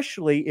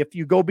 Especially if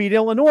you go beat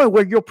Illinois,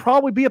 where you'll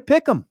probably be a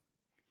pick'em.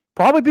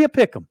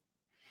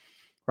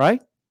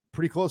 Right?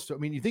 Pretty close to. I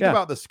mean, you think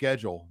about the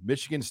schedule.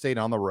 Michigan State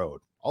on the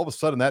road. All of a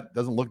sudden, that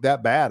doesn't look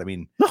that bad. I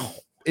mean,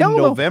 in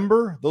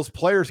November, those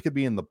players could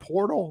be in the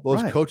portal.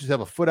 Those coaches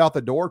have a foot out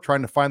the door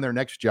trying to find their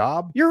next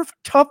job. Your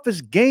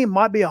toughest game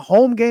might be a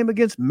home game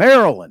against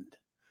Maryland.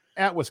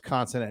 At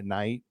Wisconsin at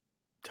night.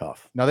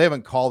 Tough. Now, they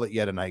haven't called it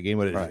yet a night game,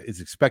 but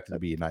it's expected to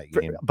be a night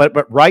game.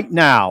 But right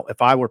now,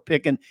 if I were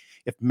picking,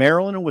 if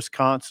Maryland and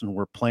Wisconsin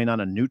were playing on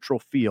a neutral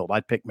field,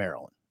 I'd pick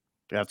Maryland.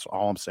 That's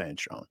all I'm saying,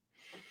 Sean.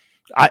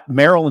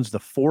 Maryland's the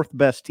fourth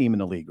best team in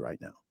the league right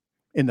now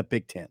in the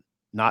Big Ten.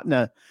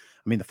 The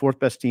fourth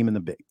best team in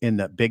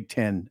the Big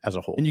Ten as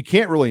a whole. And you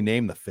can't really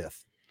name the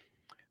fifth.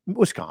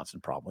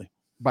 Wisconsin, probably.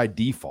 By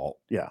default.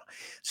 Yeah.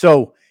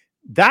 So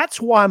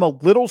that's why I'm a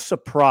little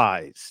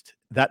surprised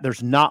that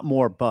there's not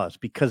more buzz,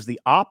 because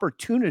the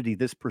opportunity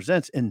this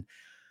presents and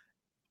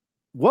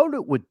what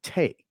it would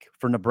take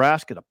for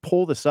Nebraska to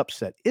pull this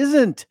upset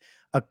isn't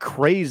a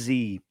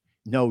crazy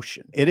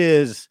notion. It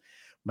is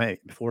maybe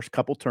force a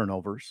couple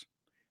turnovers,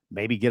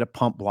 maybe get a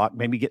pump block,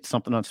 maybe get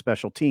something on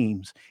special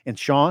teams. And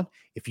Sean,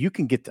 if you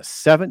can get to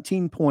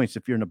 17 points,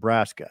 if you're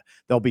Nebraska,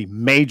 there'll be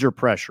major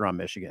pressure on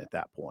Michigan at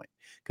that point.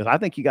 Because I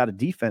think you got a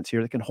defense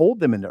here that can hold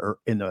them in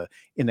the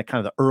kind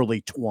of the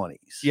early 20s.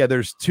 Yeah,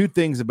 there's two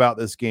things about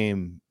this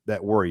game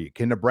that worry you.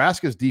 Can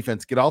Nebraska's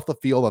defense get off the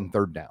field on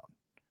third down?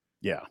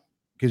 Yeah.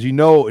 Because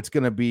it's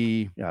going to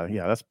be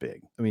that's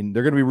big. I mean,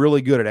 they're going to be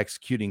really good at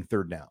executing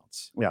third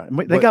downs. Yeah,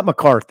 they got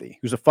McCarthy,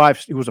 who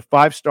was a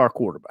five-star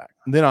quarterback.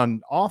 And then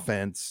on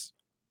offense,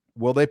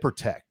 will they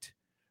protect?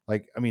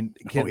 Like, I mean,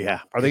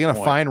 are they going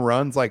to find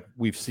runs like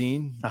we've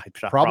seen?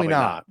 Probably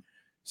not.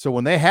 So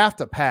when they have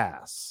to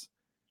pass,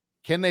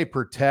 can they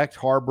protect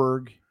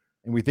Harburg?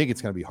 And we think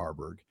it's going to be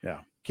Harburg. Yeah.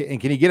 Can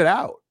he get it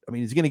out? I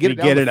mean, is he going to get it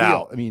down the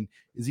field? I mean,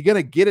 is he going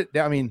to get it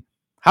down? I mean,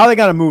 how are they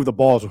going to move the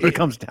balls when it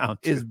comes down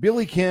to? Is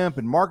Billy Kemp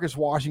and Marcus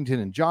Washington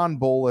and John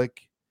Bullock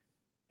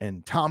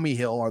and Tommy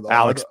Hill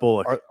Alex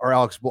Bullock?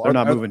 They're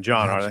not moving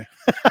John, are they?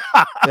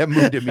 They haven't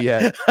moved him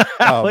yet.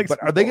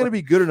 But are they going to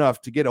be good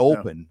enough to get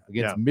open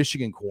against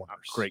Michigan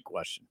corners? Great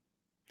question.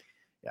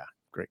 Yeah,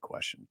 great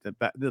question. The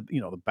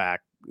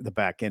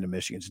back end of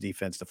Michigan's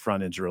defense, the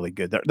front end's really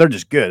good. They're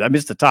just good. I mean,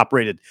 it's the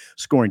top-rated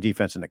scoring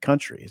defense in the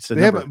country.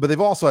 But they've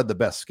also had the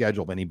best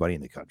schedule of anybody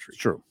in the country.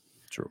 True.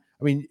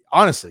 I mean,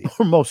 honestly,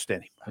 or most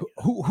anybody.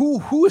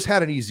 Who has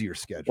had an easier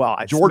schedule? Well,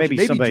 Georgia,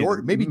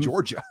 maybe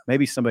Georgia.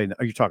 Maybe somebody.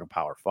 Are you talking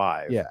Power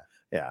 5? Yeah.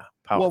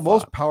 Power 5.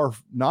 Most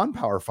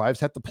non-Power 5s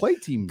have to play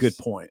teams. Good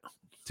point.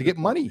 To get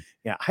money.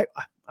 Yeah,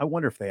 I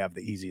wonder if they have the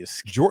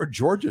easiest.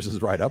 Georgia's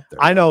is right up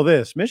there. I know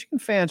this. Michigan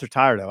fans are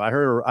tired of it.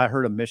 I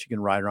heard a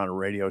Michigan writer on a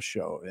radio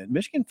show, and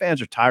Michigan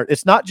fans are tired.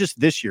 It's not just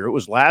this year. It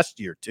was last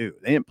year, too.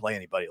 They didn't play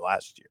anybody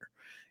last year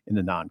in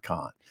the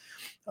non-con.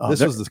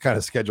 This was the kind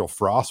of schedule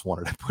Frost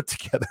wanted to put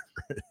together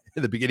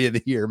in the beginning of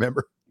the year,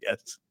 remember?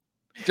 Yes.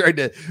 Tried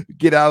to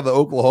get out of the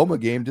Oklahoma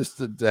game just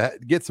to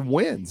get some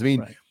wins. I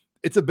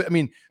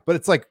mean, but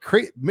it's like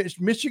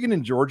Michigan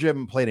and Georgia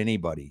haven't played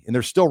anybody, and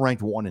they're still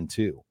ranked 1 and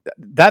 2.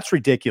 That's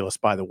ridiculous,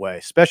 by the way,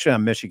 especially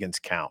on Michigan's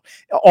count.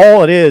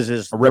 All it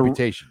is a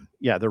reputation.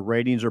 Yeah, their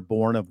ratings are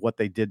born of what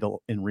they did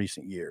in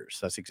recent years.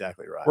 That's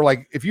exactly right. Or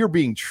like, if you're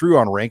being true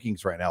on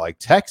rankings right now, like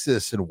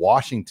Texas and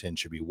Washington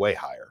should be way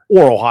higher.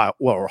 Or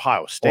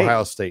Ohio State.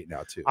 Ohio State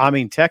now too. I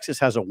mean, Texas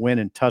has a win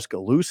in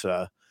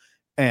Tuscaloosa,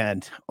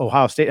 and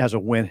Ohio State has a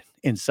win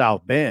in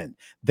South Bend.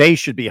 They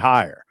should be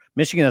higher.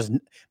 Michigan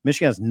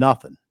has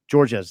nothing.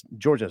 Georgia has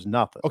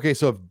nothing. Okay,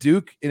 so if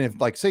Duke, and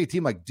if say a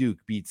team like Duke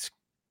beat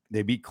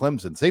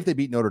Clemson, say if they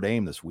beat Notre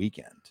Dame this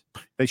weekend,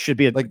 they should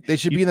be in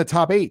the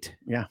top 8.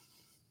 Yeah.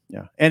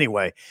 Yeah.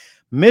 Anyway,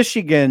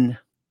 Michigan,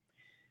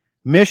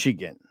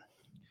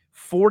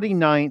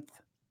 49th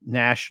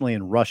nationally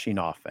in rushing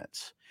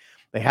offense.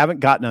 They haven't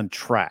gotten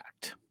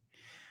untracked.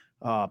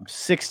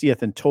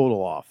 60th in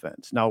total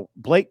offense. Now,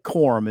 Blake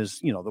Corum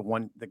is,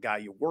 the guy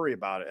you worry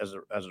about as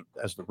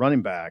the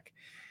running back.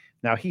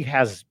 Now, he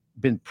has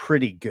been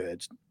pretty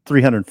good.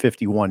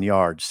 351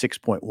 yards,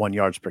 6.1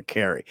 yards per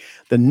carry.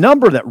 The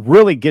number that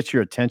really gets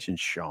your attention,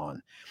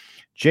 Sean,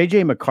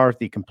 J.J.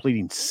 McCarthy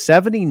completing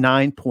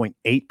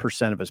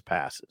 79.8% of his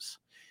passes.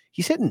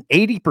 He's hitting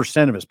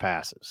 80% of his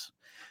passes.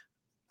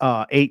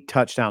 8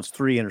 touchdowns,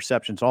 3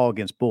 interceptions, all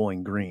against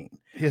Bowling Green.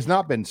 He has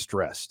not been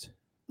stressed.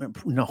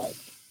 No,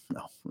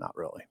 not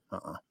really.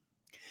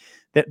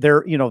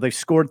 They've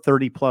scored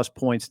 30 plus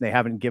points and they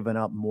haven't given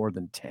up more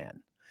than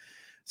 10.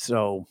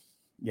 So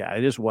yeah,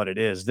 it is what it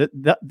is. This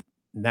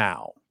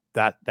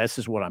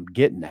is what I'm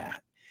getting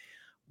at.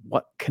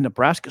 What can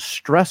Nebraska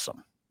stress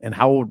them? And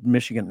how would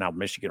Michigan? Now,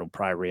 Michigan will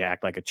probably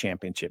react like a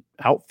championship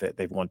outfit.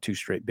 They've won 2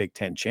 straight Big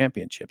Ten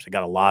championships. They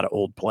got a lot of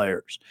old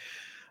players.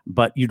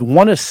 But you'd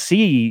want to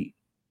see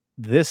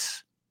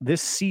this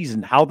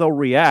season, how they'll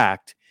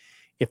react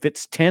if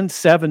it's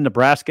 10-7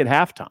 Nebraska at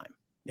halftime,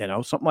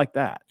 something like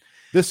that.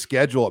 This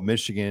schedule at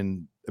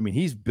Michigan, I mean,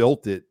 he's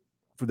built it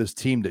for this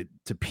team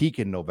to peak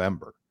in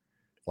November.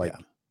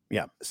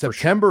 Yeah.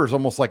 September is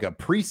almost like a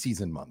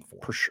preseason month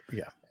for sure.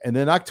 Yeah. And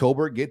then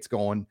October it gets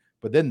going,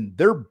 but then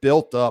they're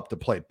built up to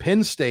play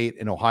Penn State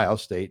and Ohio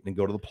State and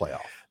go to the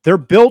playoff. They're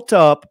built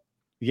up,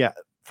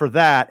 for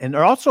that. And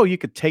also you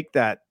could take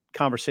that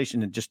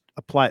conversation and just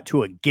apply it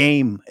to a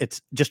game.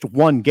 It's just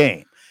one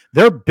game.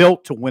 They're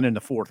built to win in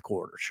the fourth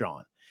quarter,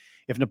 Sean.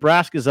 If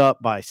Nebraska's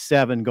up by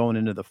 7 going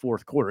into the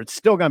fourth quarter, it's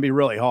still going to be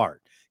really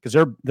hard because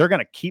they're going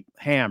to keep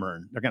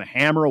hammering. They're going to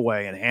hammer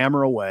away, and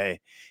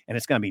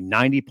it's going to be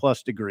 90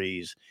 plus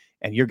degrees,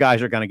 and your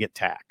guys are going to get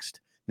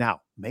taxed.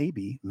 Now,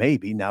 maybe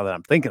now that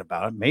I'm thinking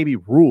about it, maybe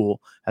Rule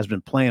has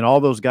been playing all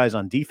those guys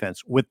on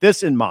defense with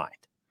this in mind.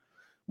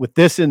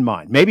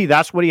 Maybe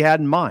that's what he had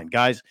in mind.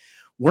 Guys,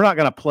 we're not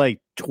going to play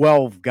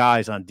 12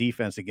 guys on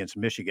defense against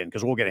Michigan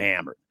because we'll get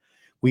hammered.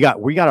 We're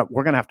going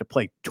to have to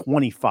play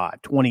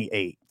 25,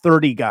 28,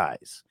 30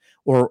 guys,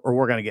 or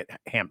we're going to get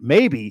hammered.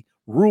 Maybe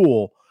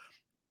Rule,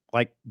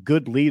 like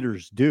good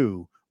leaders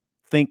do,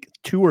 think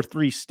 2 or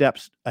 3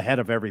 steps ahead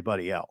of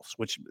everybody else,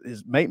 which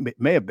may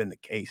have been the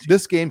case.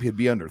 This game could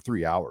be under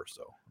 3 hours,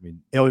 though. I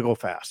mean, it'll go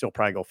fast. It'll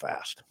probably go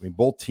fast. I mean,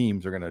 both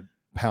teams are going to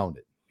pound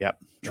it. Yep.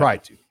 Try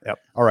to. Yep.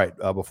 All right.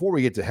 Before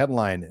we get to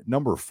headline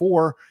number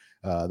 4,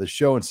 the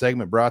show and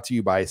segment brought to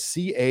you by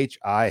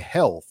CHI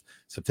Health.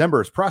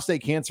 September is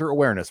Prostate Cancer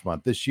Awareness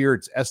Month. This year,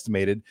 it's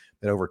estimated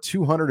that over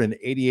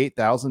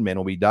 288,000 men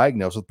will be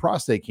diagnosed with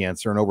prostate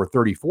cancer and over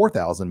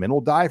 34,000 men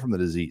will die from the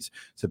disease.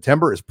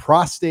 September is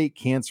Prostate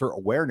Cancer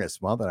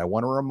Awareness Month, and I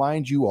want to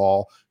remind you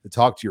all to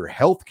talk to your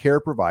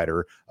healthcare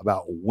provider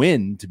about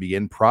when to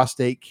begin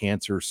prostate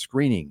cancer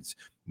screenings.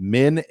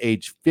 Men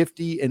age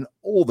 50 and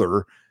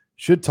older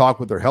should talk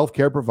with their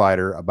healthcare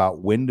provider about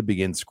when to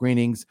begin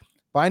screenings.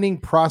 Finding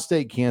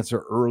prostate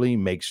cancer early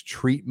makes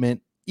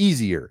treatment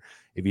easier.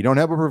 If you don't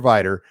have a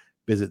provider,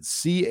 visit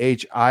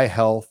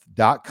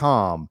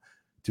chihealth.com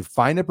to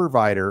find a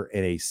provider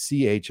in a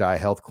CHI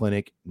Health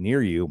clinic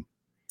near you.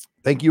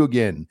 Thank you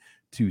again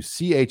to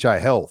CHI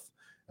Health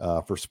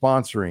for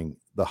sponsoring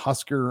the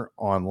Husker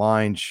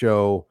Online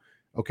show.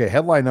 Okay,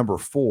 headline number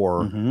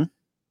 4. Mm-hmm.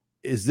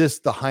 Is this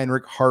the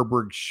Heinrich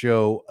Haarberg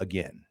show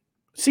again?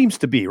 Seems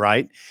to be,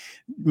 right?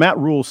 Matt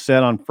Rule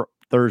said on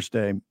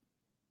Thursday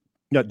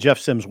that Jeff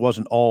Sims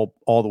wasn't all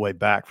the way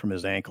back from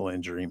his ankle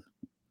injury.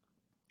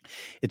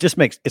 It just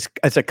makes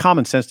it's a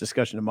common sense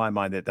discussion in my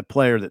mind that the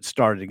player that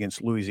started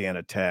against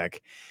Louisiana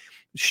Tech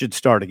should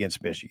start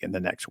against Michigan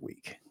the next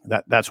week.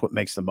 That's what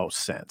makes the most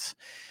sense.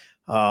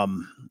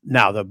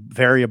 Now the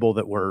variable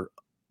that we're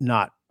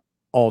not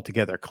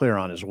altogether clear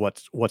on is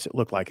what's it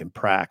look like in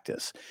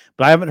practice.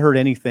 But I haven't heard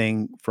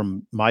anything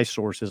from my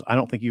sources. I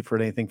don't think you've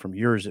heard anything from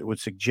yours that would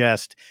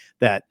suggest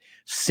that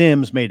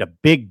Sims made a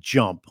big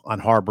jump on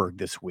Haarberg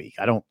this week.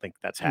 I don't think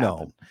that's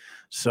happened. No.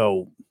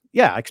 So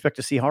yeah, I expect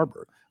to see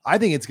Haarberg. I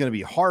think it's going to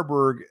be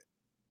Haarberg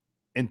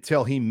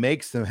until he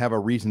makes them have a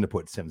reason to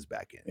put Sims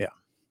back in. Yeah.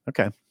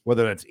 Okay.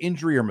 Whether that's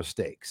injury or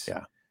mistakes.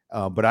 Yeah.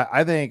 But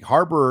I think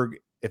Haarberg,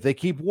 if they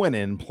keep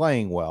winning,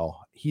 playing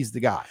well, he's the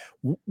guy.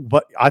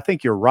 But I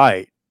think you're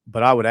right.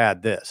 But I would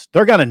add this.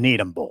 They're going to need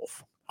them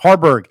both.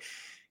 Haarberg,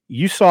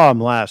 you saw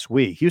him last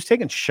week. He was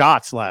taking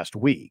shots last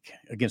week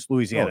against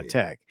Louisiana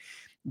Tech.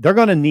 They're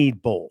going to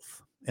need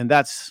both. And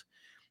that's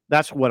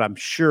what I'm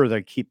sure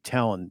they keep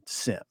telling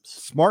Sims.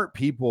 Smart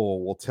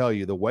people will tell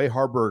you the way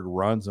Haarberg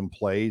runs and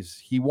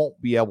plays, he won't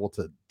be able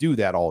to do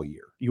that all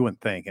year. You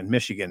wouldn't think. And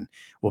Michigan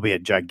will be a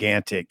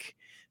gigantic,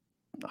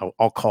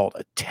 I'll call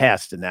it a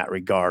test in that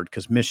regard,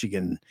 because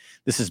Michigan,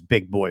 this is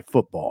big boy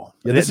football.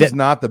 Yeah, this is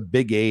not the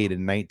Big 8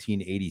 in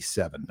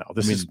 1987. No,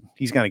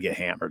 he's going to get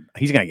hammered.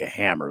 He's going to get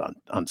hammered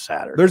on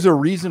Saturday. There's a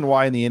reason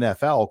why in the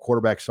NFL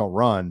quarterbacks don't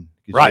run.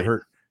 Right.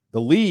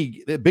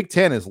 the Big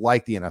Ten is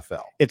like the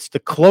NFL. It's the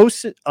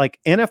closest, like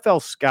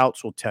NFL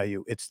scouts will tell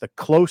you, it's the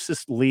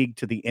closest league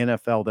to the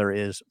NFL there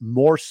is,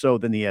 more so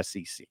than the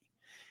SEC.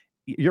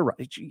 You're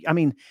right. I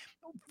mean,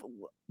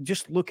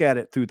 just look at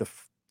it through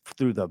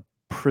the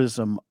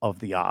prism of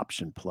the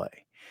option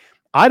play.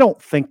 I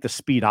don't think the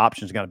speed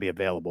option is going to be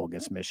available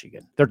against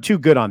Michigan. They're too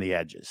good on the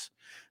edges.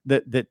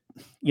 That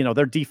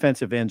their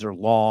defensive ends are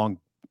long,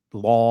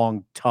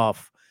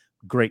 tough,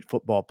 great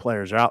football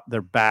players. They're out.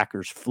 Their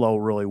backers flow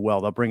really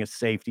well. They'll bring a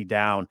safety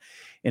down,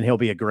 and he'll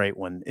be a great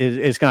one.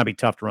 It's going to be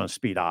tough to run a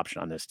speed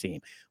option on this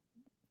team.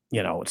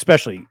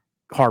 Especially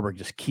Harburg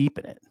just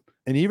keeping it.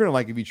 And even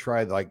like if you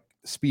try like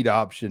speed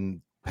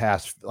option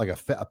pass, like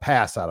a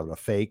pass out of a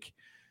fake,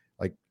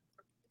 like,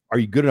 are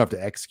you good enough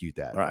to execute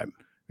that? Right.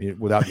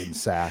 Without getting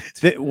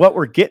sacked. What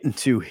we're getting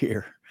to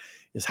here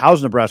is,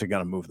 how's Nebraska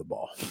going to move the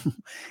ball?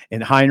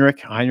 And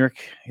Heinrich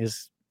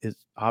is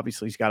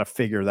obviously, he's got to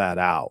figure that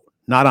out.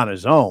 Not on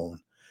his own,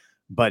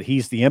 but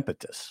he's the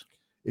impetus.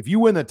 If you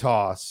win the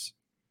toss,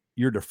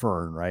 you're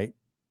deferring, right?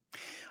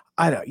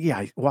 I don't.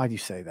 Yeah. Why do you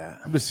say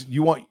that?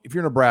 If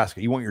you're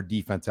Nebraska, you want your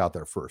defense out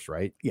there first,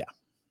 right? Yeah,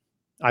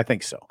 I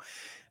think so.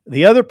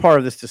 The other part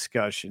of this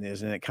discussion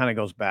is, and it kind of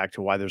goes back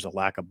to why there's a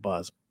lack of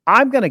buzz.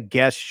 I'm going to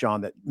guess,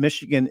 Sean, that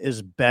Michigan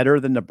is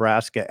better than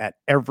Nebraska at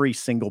every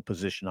single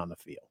position on the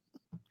field.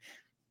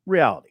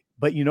 Reality.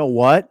 But you know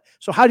what?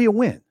 So how do you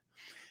win?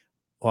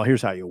 Well,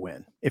 here's how you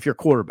win. If your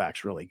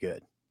quarterback's really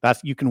good,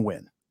 you can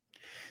win.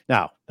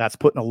 Now, that's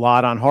putting a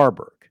lot on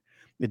Harburg.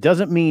 It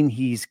doesn't mean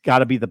he's got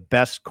to be the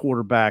best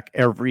quarterback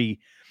every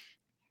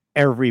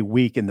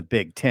week in the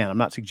Big Ten. I'm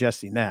not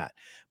suggesting that.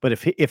 But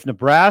if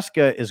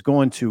Nebraska is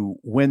going to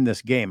win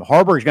this game,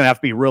 Harburg's going to have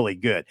to be really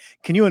good.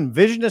 Can you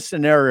envision a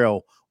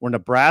scenario where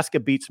Nebraska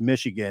beats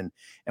Michigan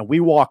and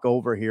we walk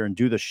over here and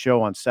do the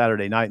show on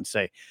Saturday night and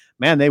say,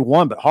 man, they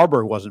won, but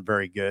Harburg wasn't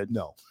very good?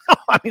 No.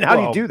 I mean, how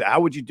do you do that?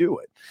 How would you do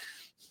it?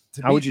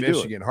 How would you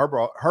Michigan, do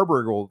it?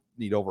 Harburg will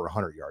need over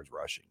 100 yards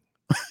rushing.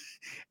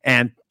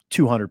 And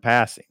 200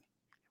 passing.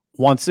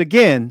 Once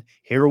again,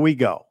 here we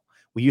go.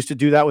 We used to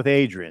do that with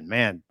Adrian.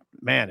 Man,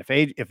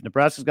 if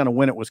Nebraska's going to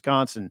win at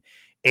Wisconsin,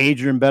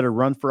 Adrian better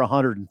run for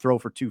 100 and throw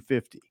for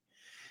 250.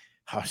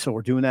 So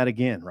we're doing that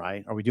again,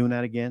 right? Are we doing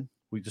that again?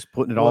 We just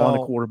putting it all on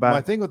the quarterback?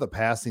 My thing with the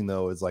passing,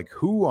 though, is like,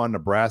 who on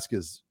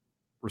Nebraska's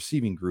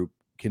receiving group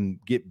can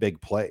get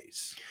big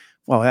plays?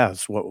 Well,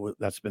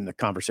 that's been the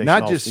conversation.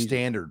 Not just season.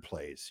 Standard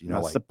plays,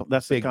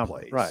 that's big the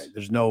plays, right?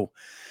 There's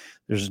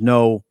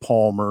no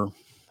Palmer,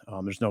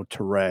 there's no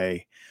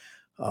Teray,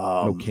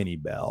 no Kenny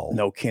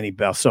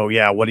Bell, So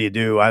yeah, what do you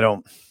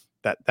do?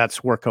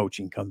 That's where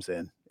coaching comes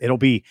in. It'll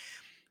be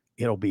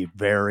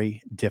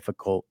very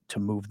difficult to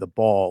move the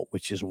ball,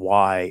 which is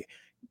why,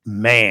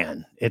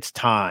 man, it's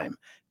time.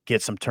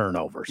 Get some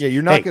turnovers. Yeah,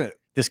 you're not going to.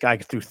 This guy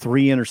threw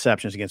 3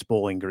 interceptions against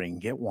Bowling Green.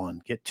 Get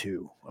 1, get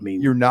 2. I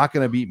mean, you're not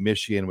going to beat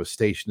Michigan with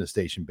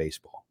station-to-station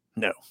baseball.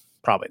 No,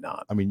 probably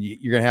not. I mean,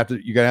 you're going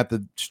to have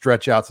to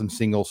stretch out some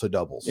singles to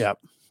doubles. Yep.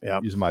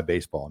 Using my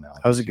baseball now.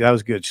 That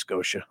was good,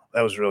 Scotia.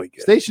 That was really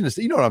good. Station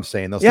to, you know what I'm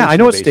saying? Yeah, I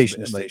know what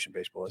station-to-station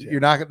baseball is. Yeah.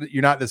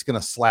 You're not just going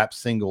to slap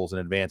singles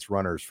and advanced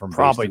runners from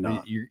probably base to,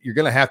 not. You're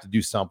going to have to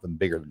do something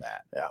bigger than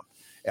that.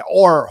 Yeah.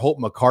 Or hope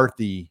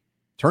McCarthy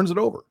turns it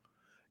over.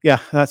 Yeah,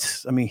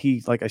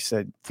 he, like I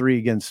said, 3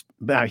 against.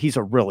 He's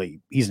an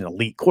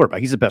elite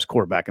quarterback. He's the best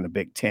quarterback in the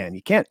Big Ten.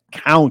 You can't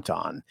count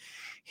on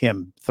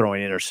him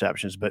throwing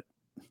interceptions, but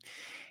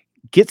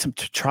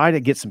try to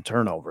get some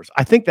turnovers.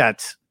 I think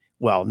that's.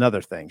 Well,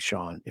 another thing,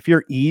 Sean, if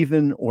you're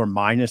even or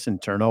minus in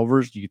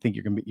turnovers, do you think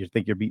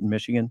you're beating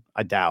Michigan?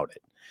 I doubt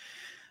it.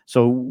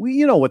 So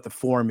you know what the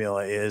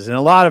formula is, and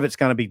a lot of it's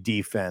going to be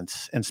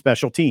defense and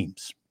special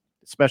teams.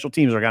 Special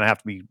teams are going to have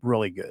to be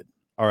really good.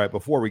 All right,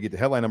 before we get to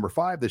headline number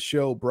 5, the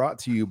show brought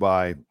to you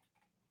by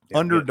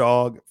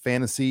Underdog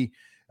Fantasy.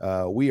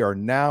 We are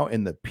now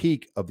in the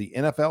peak of the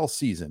NFL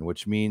season,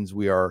 which means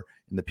we are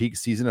in the peak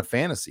season of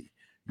fantasy.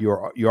 You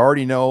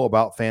already know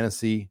about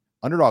fantasy.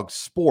 Underdog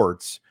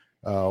Sports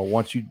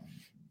wants you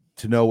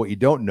to know what you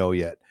don't know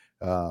yet.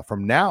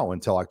 From now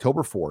until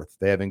October 4th,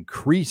 they have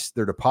increased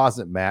their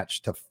deposit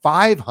match to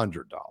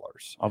 $500.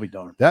 I'll be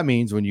darned. That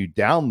means when you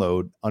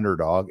download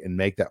Underdog and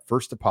make that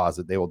first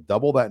deposit, they will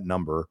double that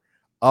number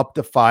up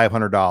to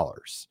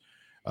 $500.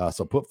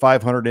 So put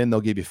 500 in, they'll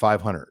give you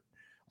 500.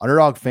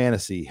 Underdog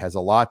Fantasy has a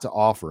lot to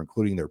offer,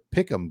 including their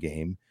Pick'em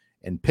game.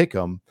 And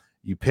Pick'em,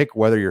 you pick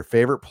whether your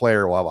favorite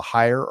player will have a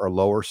higher or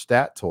lower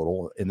stat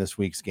total in this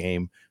week's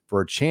game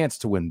for a chance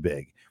to win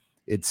big.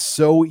 It's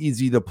so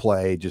easy to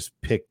play. Just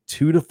pick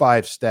 2 to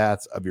 5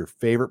 stats of your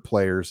favorite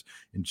players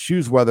and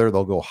choose whether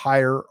they'll go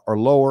higher or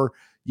lower.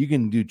 You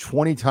can do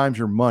 20 times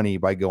your money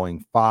by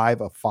going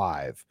 5 of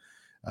 5.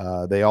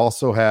 They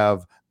also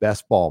have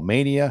Best Ball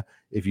Mania.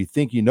 If you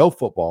think you know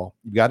football,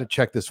 you got to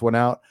check this one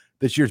out.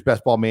 This year's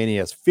Best Ball Mania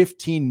has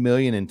 $15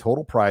 million in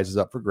total prizes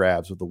up for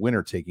grabs, with the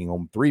winner taking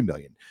home $3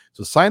 million.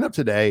 So sign up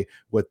today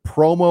with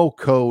promo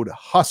code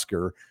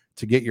Husker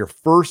to get your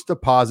first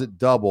deposit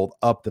doubled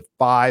up to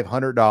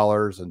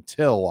 $500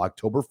 until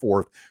October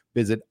 4th.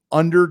 Visit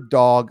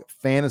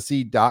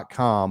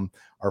underdogfantasy.com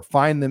or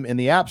find them in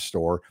the App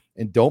Store.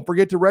 And don't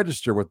forget to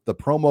register with the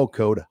promo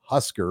code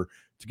Husker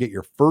to get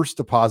your first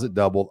deposit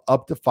doubled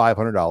up to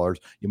 $500.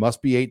 You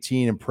must be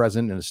 18 and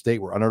present in a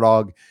state where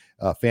Underdog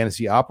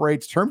Fantasy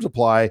operates. Terms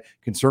apply.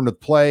 Concerned with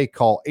play,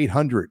 call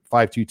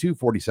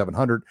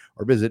 800-522-4700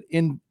 or visit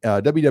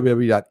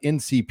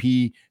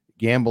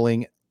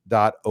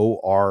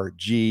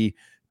www.ncpgambling.org.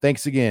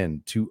 Thanks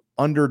again to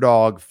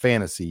Underdog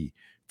Fantasy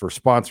for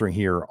sponsoring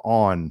here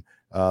on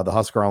the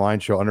Husker Online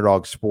Show.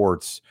 Underdog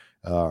Sports,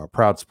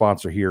 proud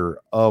sponsor here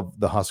of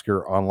the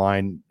Husker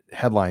Online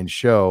Headline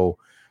Show.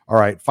 All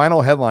right,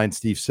 final headline,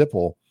 Steve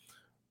Sipple.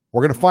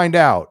 We're going to find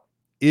out,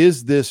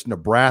 is this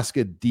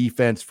Nebraska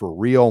defense for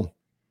real?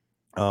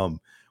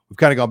 We've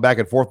kind of gone back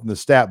and forth in the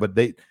stat, but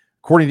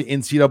according to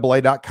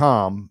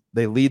NCAA.com,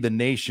 they lead the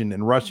nation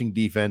in rushing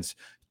defense.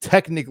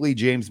 Technically,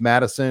 James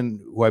Madison,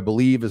 who I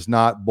believe is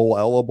not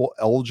bowl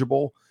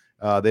eligible,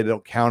 they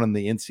don't count in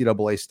the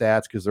NCAA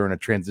stats because they're in a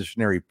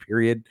transitionary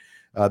period.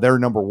 They're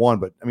number one,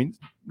 but I mean,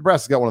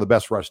 Nebraska's got one of the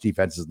best rush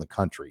defenses in the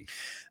country.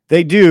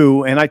 They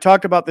do, and I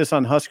talked about this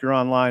on Husker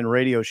Online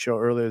radio show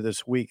earlier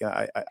this week.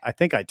 I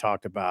think I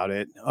talked about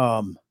it.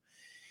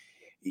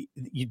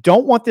 You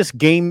don't want this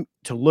game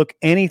to look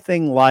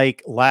anything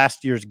like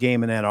last year's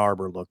game in Ann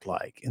Arbor looked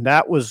like, and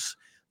that was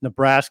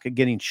Nebraska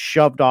getting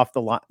shoved off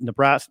the line.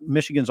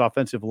 Michigan's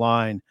offensive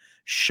line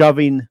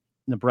shoving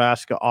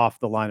Nebraska off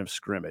the line of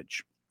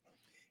scrimmage,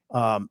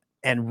 and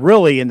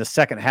really in the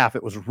second half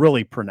it was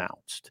really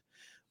pronounced.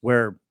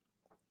 But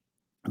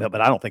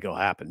I don't think it'll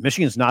happen.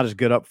 Michigan's not as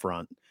good up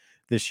front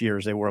this year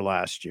as they were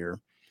last year,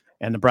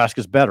 and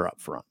Nebraska's better up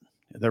front.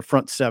 Their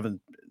front seven,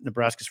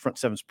 Nebraska's front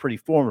seven is pretty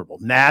formidable.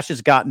 Nash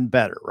has gotten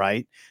better,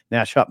 right?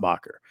 Nash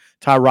Hutmacher.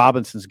 Ty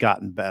Robinson's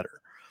gotten better.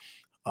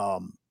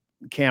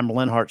 Cam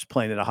Lenhart's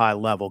playing at a high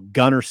level.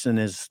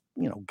 Gunnarsson's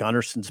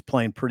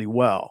playing pretty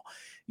well.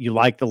 You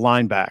like the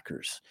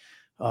linebackers.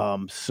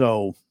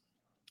 So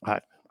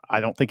I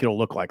don't think it'll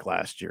look like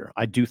last year.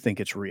 I do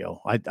think it's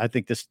real. I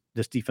think this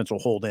defense will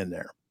hold in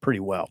there pretty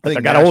well. But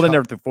they got to hold in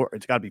there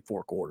it's got to be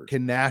 4 quarters.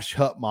 Can Nash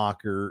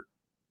Hutmacher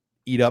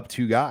eat up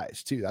 2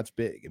 guys too? That's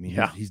big. I mean,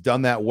 he's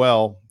done that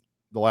well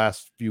the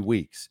last few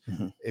weeks.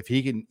 Mm-hmm. If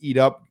he can eat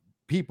up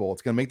people,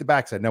 it's going to make the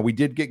backside. Now, we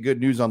did get good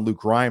news on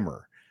Luke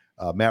Reimer.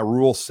 Matt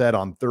Rule said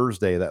on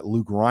Thursday that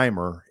Luke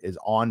Reimer is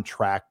on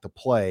track to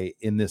play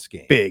in this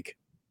game. Big.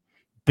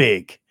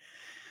 Big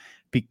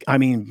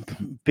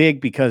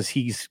because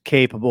he's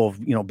capable of,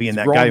 being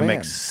that guy who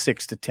makes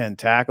 6 to 10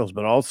 tackles,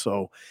 but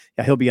also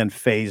he'll be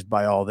unfazed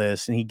by all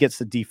this, and he gets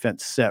the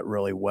defense set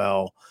really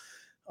well.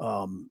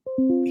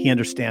 He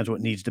understands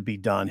what needs to be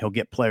done. He'll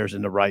get players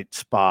in the right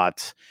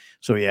spots.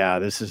 So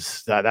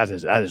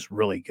that is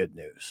really good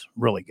news.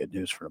 Really good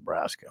news for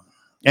Nebraska.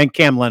 And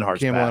Cam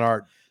Lenhart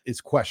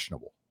is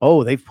questionable.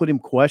 Oh, they've put him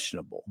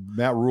questionable.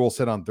 Matt Rule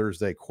said on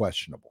Thursday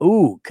questionable.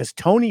 Ooh, because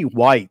Tony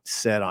White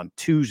said on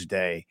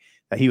Tuesday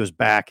that he was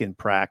back in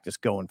practice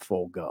going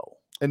full go.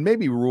 And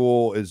maybe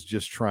Rule is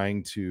just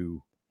trying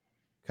to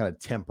kind of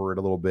temper it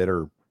a little bit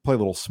or play a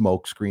little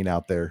smoke screen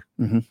out there.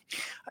 Mm-hmm.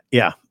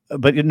 Yeah.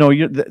 But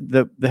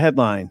the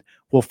headline,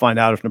 we'll find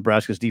out if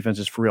Nebraska's defense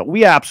is for real.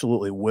 We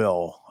absolutely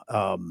will.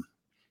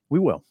 We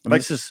will. I mean,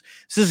 this is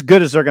as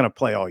good as they're going to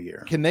play all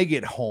year. Can they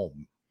get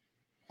home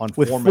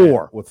with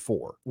 4? With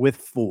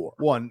 4.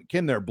 One,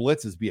 can their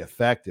blitzes be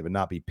effective and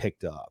not be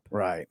picked up?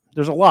 Right.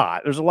 There's a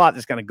lot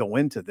that's going to go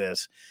into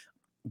this,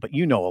 but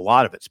a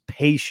lot of it's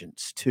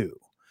patience too.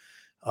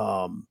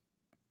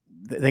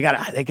 They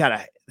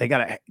gotta,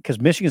 because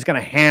Michigan's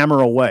going to hammer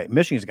away.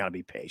 Michigan's got to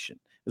be patient.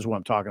 Is what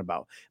I'm talking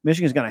about.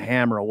 Michigan's going to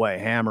hammer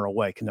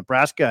away. Can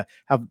Nebraska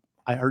have?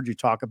 I heard you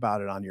talk about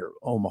it on your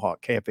Omaha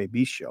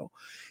KFAB show.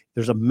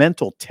 There's a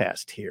mental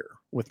test here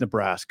with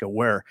Nebraska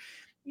where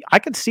I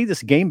could see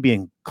this game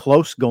being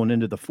close going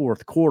into the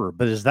 4th quarter.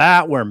 But is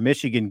that where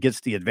Michigan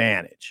gets the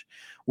advantage?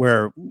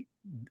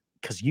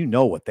 Because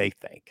what they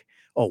think.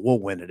 Oh, we'll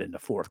win it in the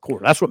 4th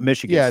quarter. That's what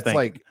Michigan's thinking.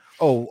 Like,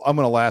 I'm going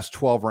to last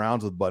 12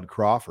 rounds with Bud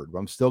Crawford, but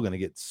I'm still going to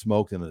get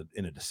smoked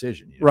in a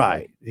decision.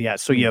 Right. Yeah.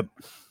 So you're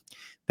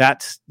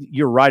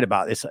right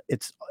about it.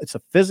 It's a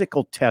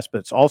physical test, but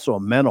it's also a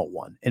mental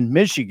one. In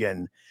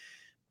Michigan,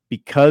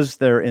 because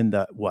they're in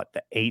the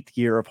 8th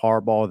year of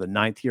Harbaugh, the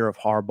 9th year of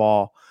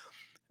Harbaugh,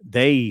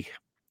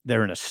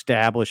 they're an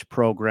established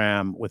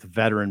program with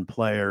veteran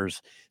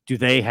players. Do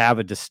they have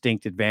a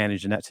distinct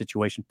advantage in that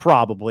situation?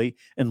 Probably,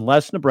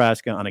 unless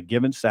Nebraska on a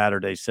given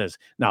Saturday says,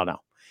 no,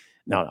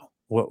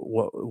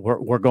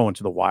 we're going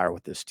to the wire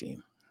with this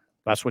team.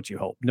 That's what you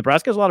hope.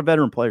 Nebraska has a lot of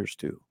veteran players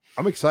too.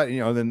 I'm excited.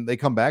 Then they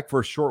come back for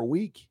a short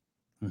week.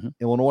 Mm-hmm.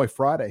 Illinois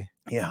Friday.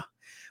 Yeah.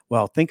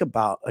 Well, think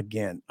about,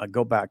 again, I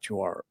go back to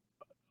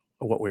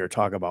what we were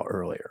talking about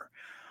earlier.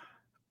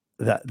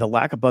 The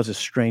lack of buzz is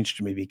strange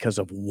to me because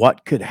of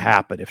what could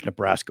happen if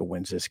Nebraska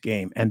wins this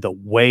game and the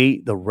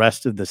way the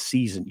rest of the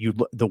season,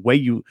 the way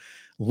you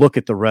look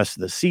at the rest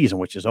of the season,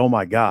 which is, oh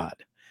my God,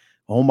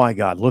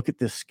 look at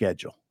this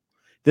schedule.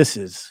 This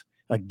is,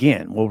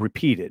 again, we'll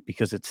repeat it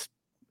because it's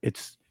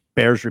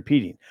bears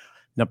repeating.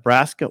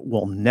 Nebraska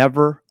will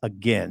never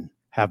again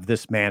have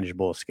this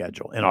manageable a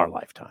schedule in our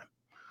lifetime.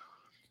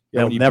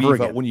 Yeah,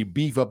 When you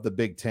beef up the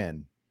Big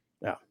Ten.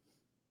 Yeah,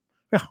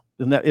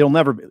 it'll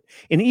never be.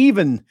 And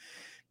even,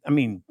 I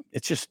mean,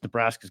 it's just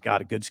Nebraska's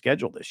got a good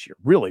schedule this year,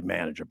 really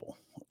manageable.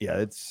 Yeah,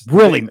 it's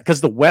really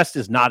because the West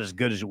is not as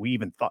good as we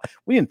even thought.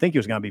 We didn't think it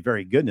was going to be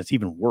very good, and it's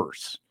even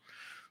worse.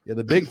 Yeah,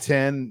 the Big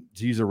Ten,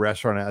 to use a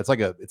restaurant, it's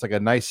like a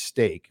nice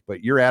steak,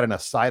 but you're adding a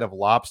side of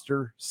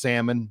lobster,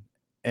 salmon,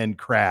 and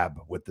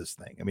crab with this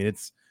thing. I mean,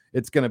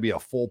 it's going to be a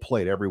full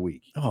plate every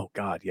week. Oh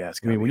God, yeah.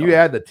 I mean, when you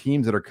add the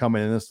teams that are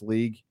coming in this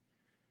league,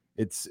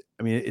 it's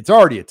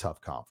already a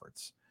tough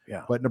conference.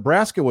 Yeah. But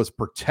Nebraska was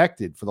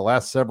protected for the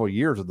last several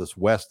years of this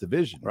West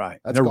division. Right.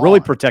 They're really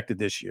protected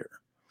this year.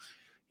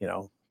 You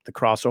know, the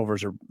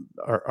crossovers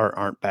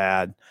aren't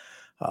bad.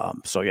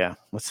 So yeah,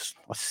 let's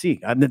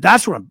see. I mean,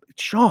 that's what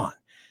Sean,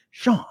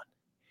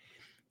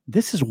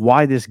 this is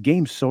why this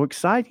game's so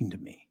exciting to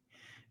me.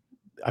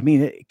 I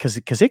mean,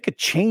 because it could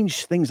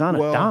change things on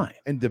a dime.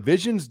 And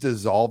divisions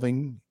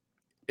dissolving,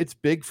 it's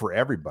big for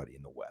everybody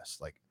in the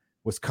West. Like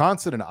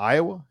Wisconsin and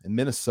Iowa and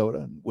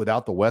Minnesota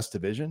without the West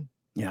division.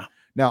 Yeah.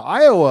 Now,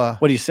 Iowa.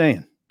 What are you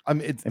saying? I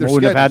mean, they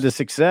wouldn't have had the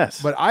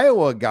success. But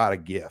Iowa got a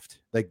gift.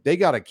 Like they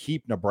got to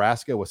keep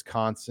Nebraska,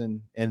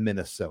 Wisconsin, and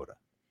Minnesota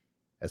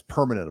as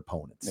permanent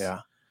opponents.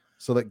 Yeah.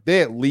 So that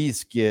they at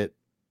least get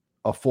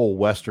a full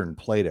Western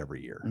plate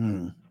every year.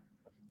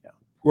 Yeah.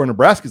 Where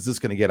Nebraska's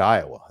just going to get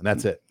Iowa, and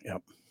that's it.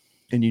 Yep.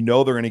 And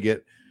they're going to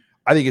get.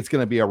 I think it's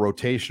going to be a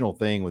rotational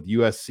thing with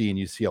USC and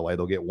UCLA.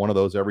 They'll get one of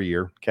those every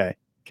year. Okay.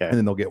 And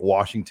then they'll get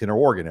Washington or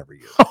Oregon every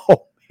year.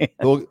 Oh,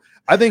 man.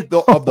 I think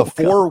of the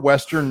four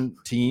Western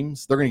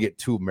teams, they're going to get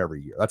two of them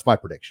every year. That's my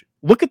prediction.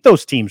 Look at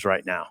those teams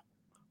right now.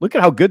 Look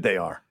at how good they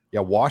are.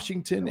 Yeah,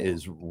 Washington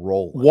is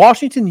rolling.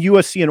 Washington,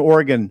 USC, and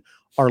Oregon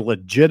are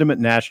legitimate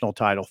national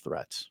title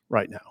threats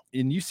right now.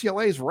 And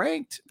UCLA is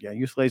ranked. Yeah,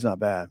 UCLA's not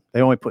bad.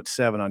 They only put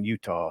 7 on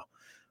Utah.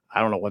 I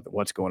don't know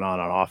what's going on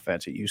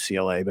offense at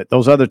UCLA, but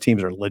those other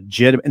teams are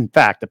legitimate. In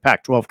fact, the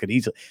Pac-12 could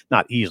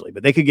not easily,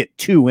 but they could get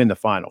 2 in the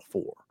Final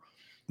Four.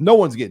 No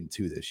one's getting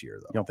 2 this year,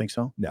 though. You don't think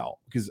so? No,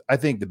 because I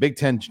think the Big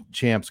Ten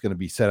champ's going to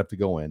be set up to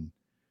go in.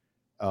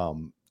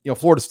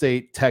 Florida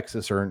State,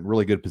 Texas are in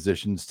really good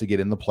positions to get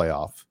in the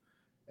playoff.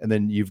 And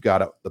then you've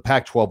got the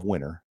Pac-12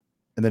 winner,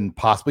 and then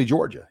possibly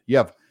Georgia.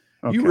 You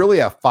really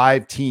have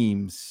 5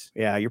 teams.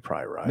 Yeah, you're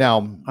probably right. Now,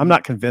 I'm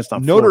not convinced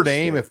on Notre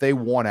Dame, if they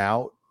won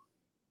out,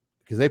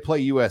 because they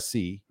play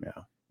USC,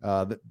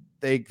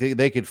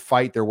 they could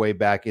fight their way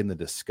back in the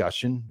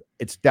discussion.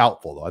 It's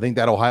doubtful, though. I think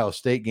that Ohio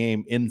State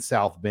game in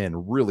South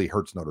Bend really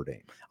hurts Notre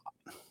Dame.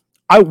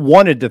 I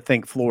wanted to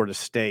think Florida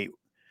State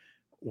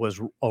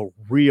was a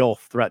real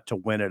threat to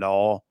win it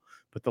all,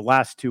 but the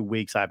last 2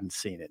 weeks I haven't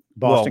seen it.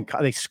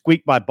 They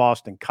squeaked by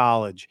Boston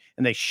College,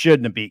 and they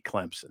shouldn't have beat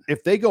Clemson.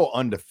 If they go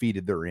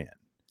undefeated, they're in.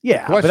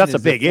 Yeah, but that's a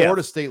big if.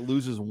 Florida State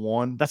loses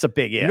one. That's a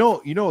big if.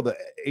 You know the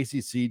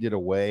ACC did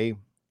away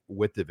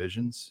with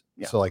divisions.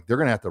 Yeah. So they're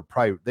going to have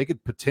to they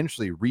could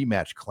potentially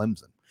rematch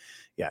Clemson.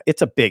 Yeah,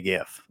 it's a big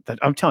if.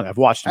 I'm telling you, I've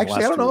watched them.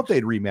 Actually, I don't know if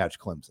they'd rematch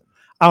Clemson.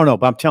 I don't know,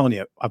 but I'm telling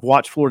you, I've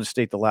watched Florida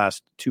State the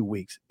last 2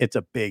 weeks. It's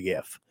a big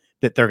if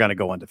that they're going to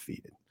go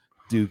undefeated.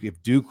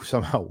 If Duke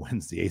somehow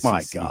wins the ACC.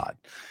 My God.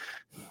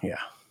 Yeah.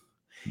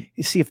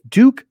 You see,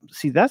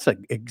 that's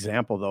an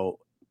example, though,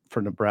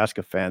 for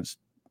Nebraska fans.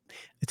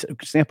 It's an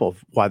example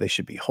of why they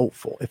should be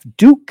hopeful. If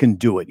Duke can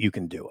do it, you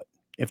can do it.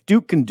 If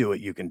Duke can do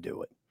it, you can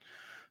do it.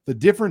 The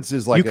difference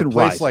is like a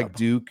place like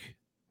Duke,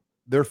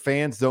 their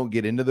fans don't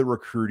get into the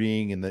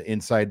recruiting and the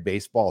inside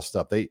baseball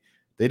stuff. They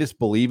just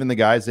believe in the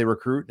guys they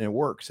recruit, and it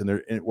works.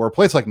 Or a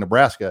place like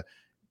Nebraska,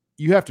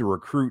 you have to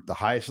recruit the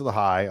highest of the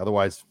high.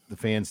 Otherwise, the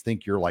fans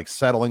think you're like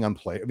settling on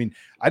play. I mean,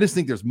 I just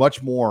think there's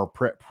much more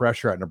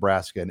pressure at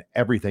Nebraska in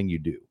everything you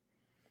do.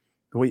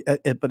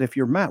 But if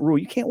you're Matt Rule,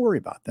 you can't worry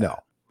about that. No,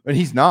 and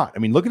he's not. I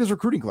mean, look at his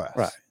recruiting class.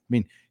 Right. I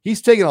mean,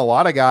 he's taking a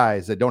lot of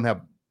guys that don't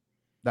have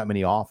that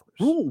many offers.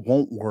 Rule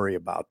won't worry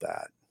about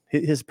that.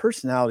 His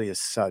personality is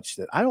such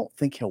that I don't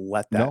think he'll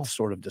let that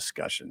sort of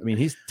discussion. I mean,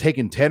 he's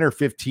taken 10 or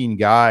 15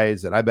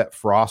 guys that I bet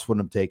Frost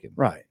wouldn't have taken.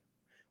 Right.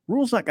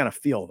 Rule's not going to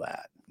feel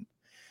that.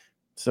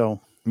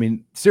 So, I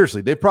mean,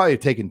 seriously, they've probably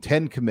taken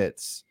 10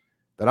 commits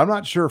that I'm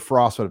not sure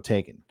Frost would have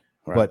taken.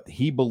 Right. But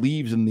he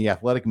believes in the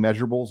athletic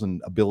measurables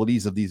and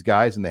abilities of these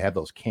guys, and they have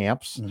those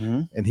camps.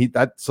 Mm-hmm.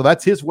 And so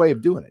that's his way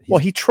of doing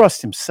it. He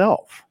trusts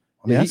himself.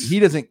 I mean,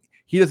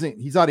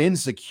 he's not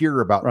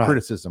insecure about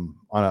criticism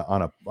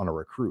on a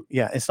recruit.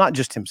 Yeah, it's not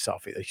just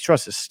himself either. He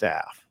trusts his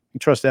staff. He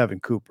trusts Evan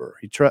Cooper.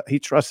 He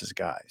trusts his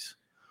guys.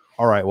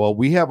 All right. Well,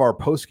 we have our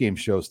post-game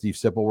show, Steve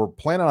Sipple. We're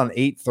planning on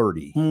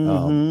 8:30.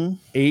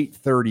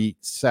 8:30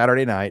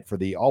 Saturday night for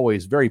the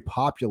always very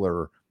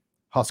popular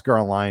Husker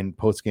Online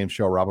post-game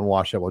show. Robin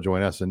Washut will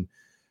join us, and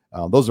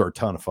those are a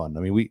ton of fun. I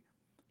mean, we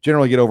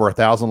generally get over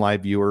 1,000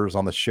 live viewers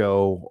on the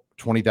show,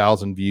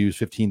 20,000 views,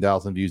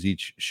 15,000 views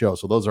each show.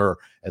 So those are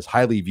as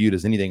highly viewed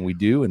as anything we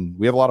do, and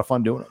we have a lot of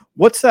fun doing it.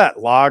 What's that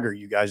lager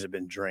you guys have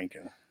been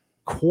drinking?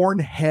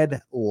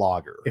 Cornhead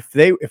Lager.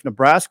 If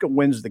Nebraska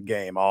wins the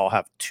game, I'll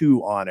have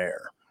 2 on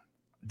air.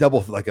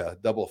 Double fit.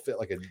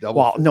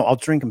 Well, no, I'll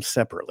drink them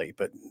separately,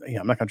 but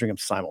I'm not going to drink them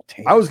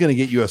simultaneously. I was going to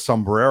get you a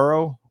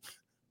sombrero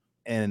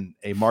and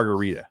a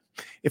margarita.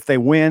 If they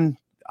win,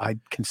 I'd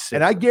consider.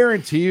 And I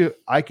guarantee you,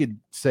 I could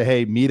say,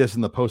 hey, meet us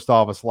in the post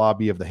office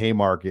lobby of the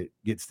Haymarket,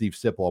 get Steve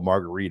Sipple a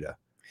margarita.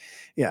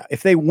 Yeah,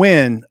 if they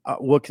win,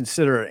 we'll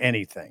consider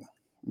anything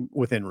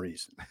within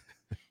reason.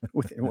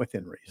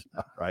 within reason.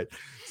 All right.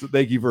 So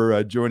thank you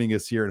for joining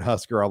us here in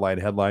Husker Online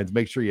Headlines.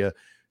 Make sure you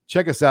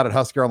check us out at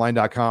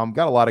HuskerOnline.com.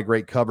 Got a lot of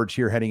great coverage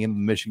here heading into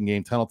the Michigan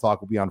game. Tunnel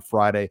Talk will be on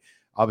Friday.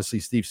 Obviously,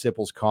 Steve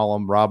Sipple's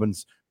column,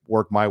 Robin's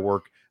work, my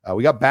work.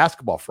 We got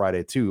basketball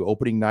Friday, too.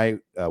 Opening night.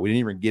 We didn't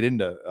even get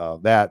into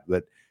that,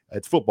 but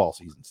it's football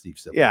season, Steve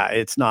Sipple. Yeah,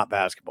 it's not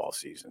basketball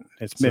season.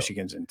 It's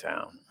Michigan's in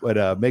town.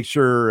 But make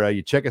sure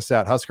you check us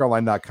out,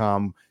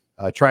 HuskerOnline.com.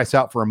 Try us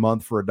out for a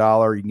month for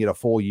 $1. You can get a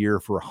full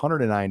year for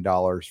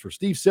 $109. For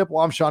Steve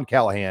Sipple, I'm Sean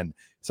Callahan,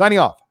 signing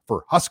off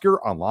for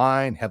Husker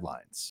Online Headlines.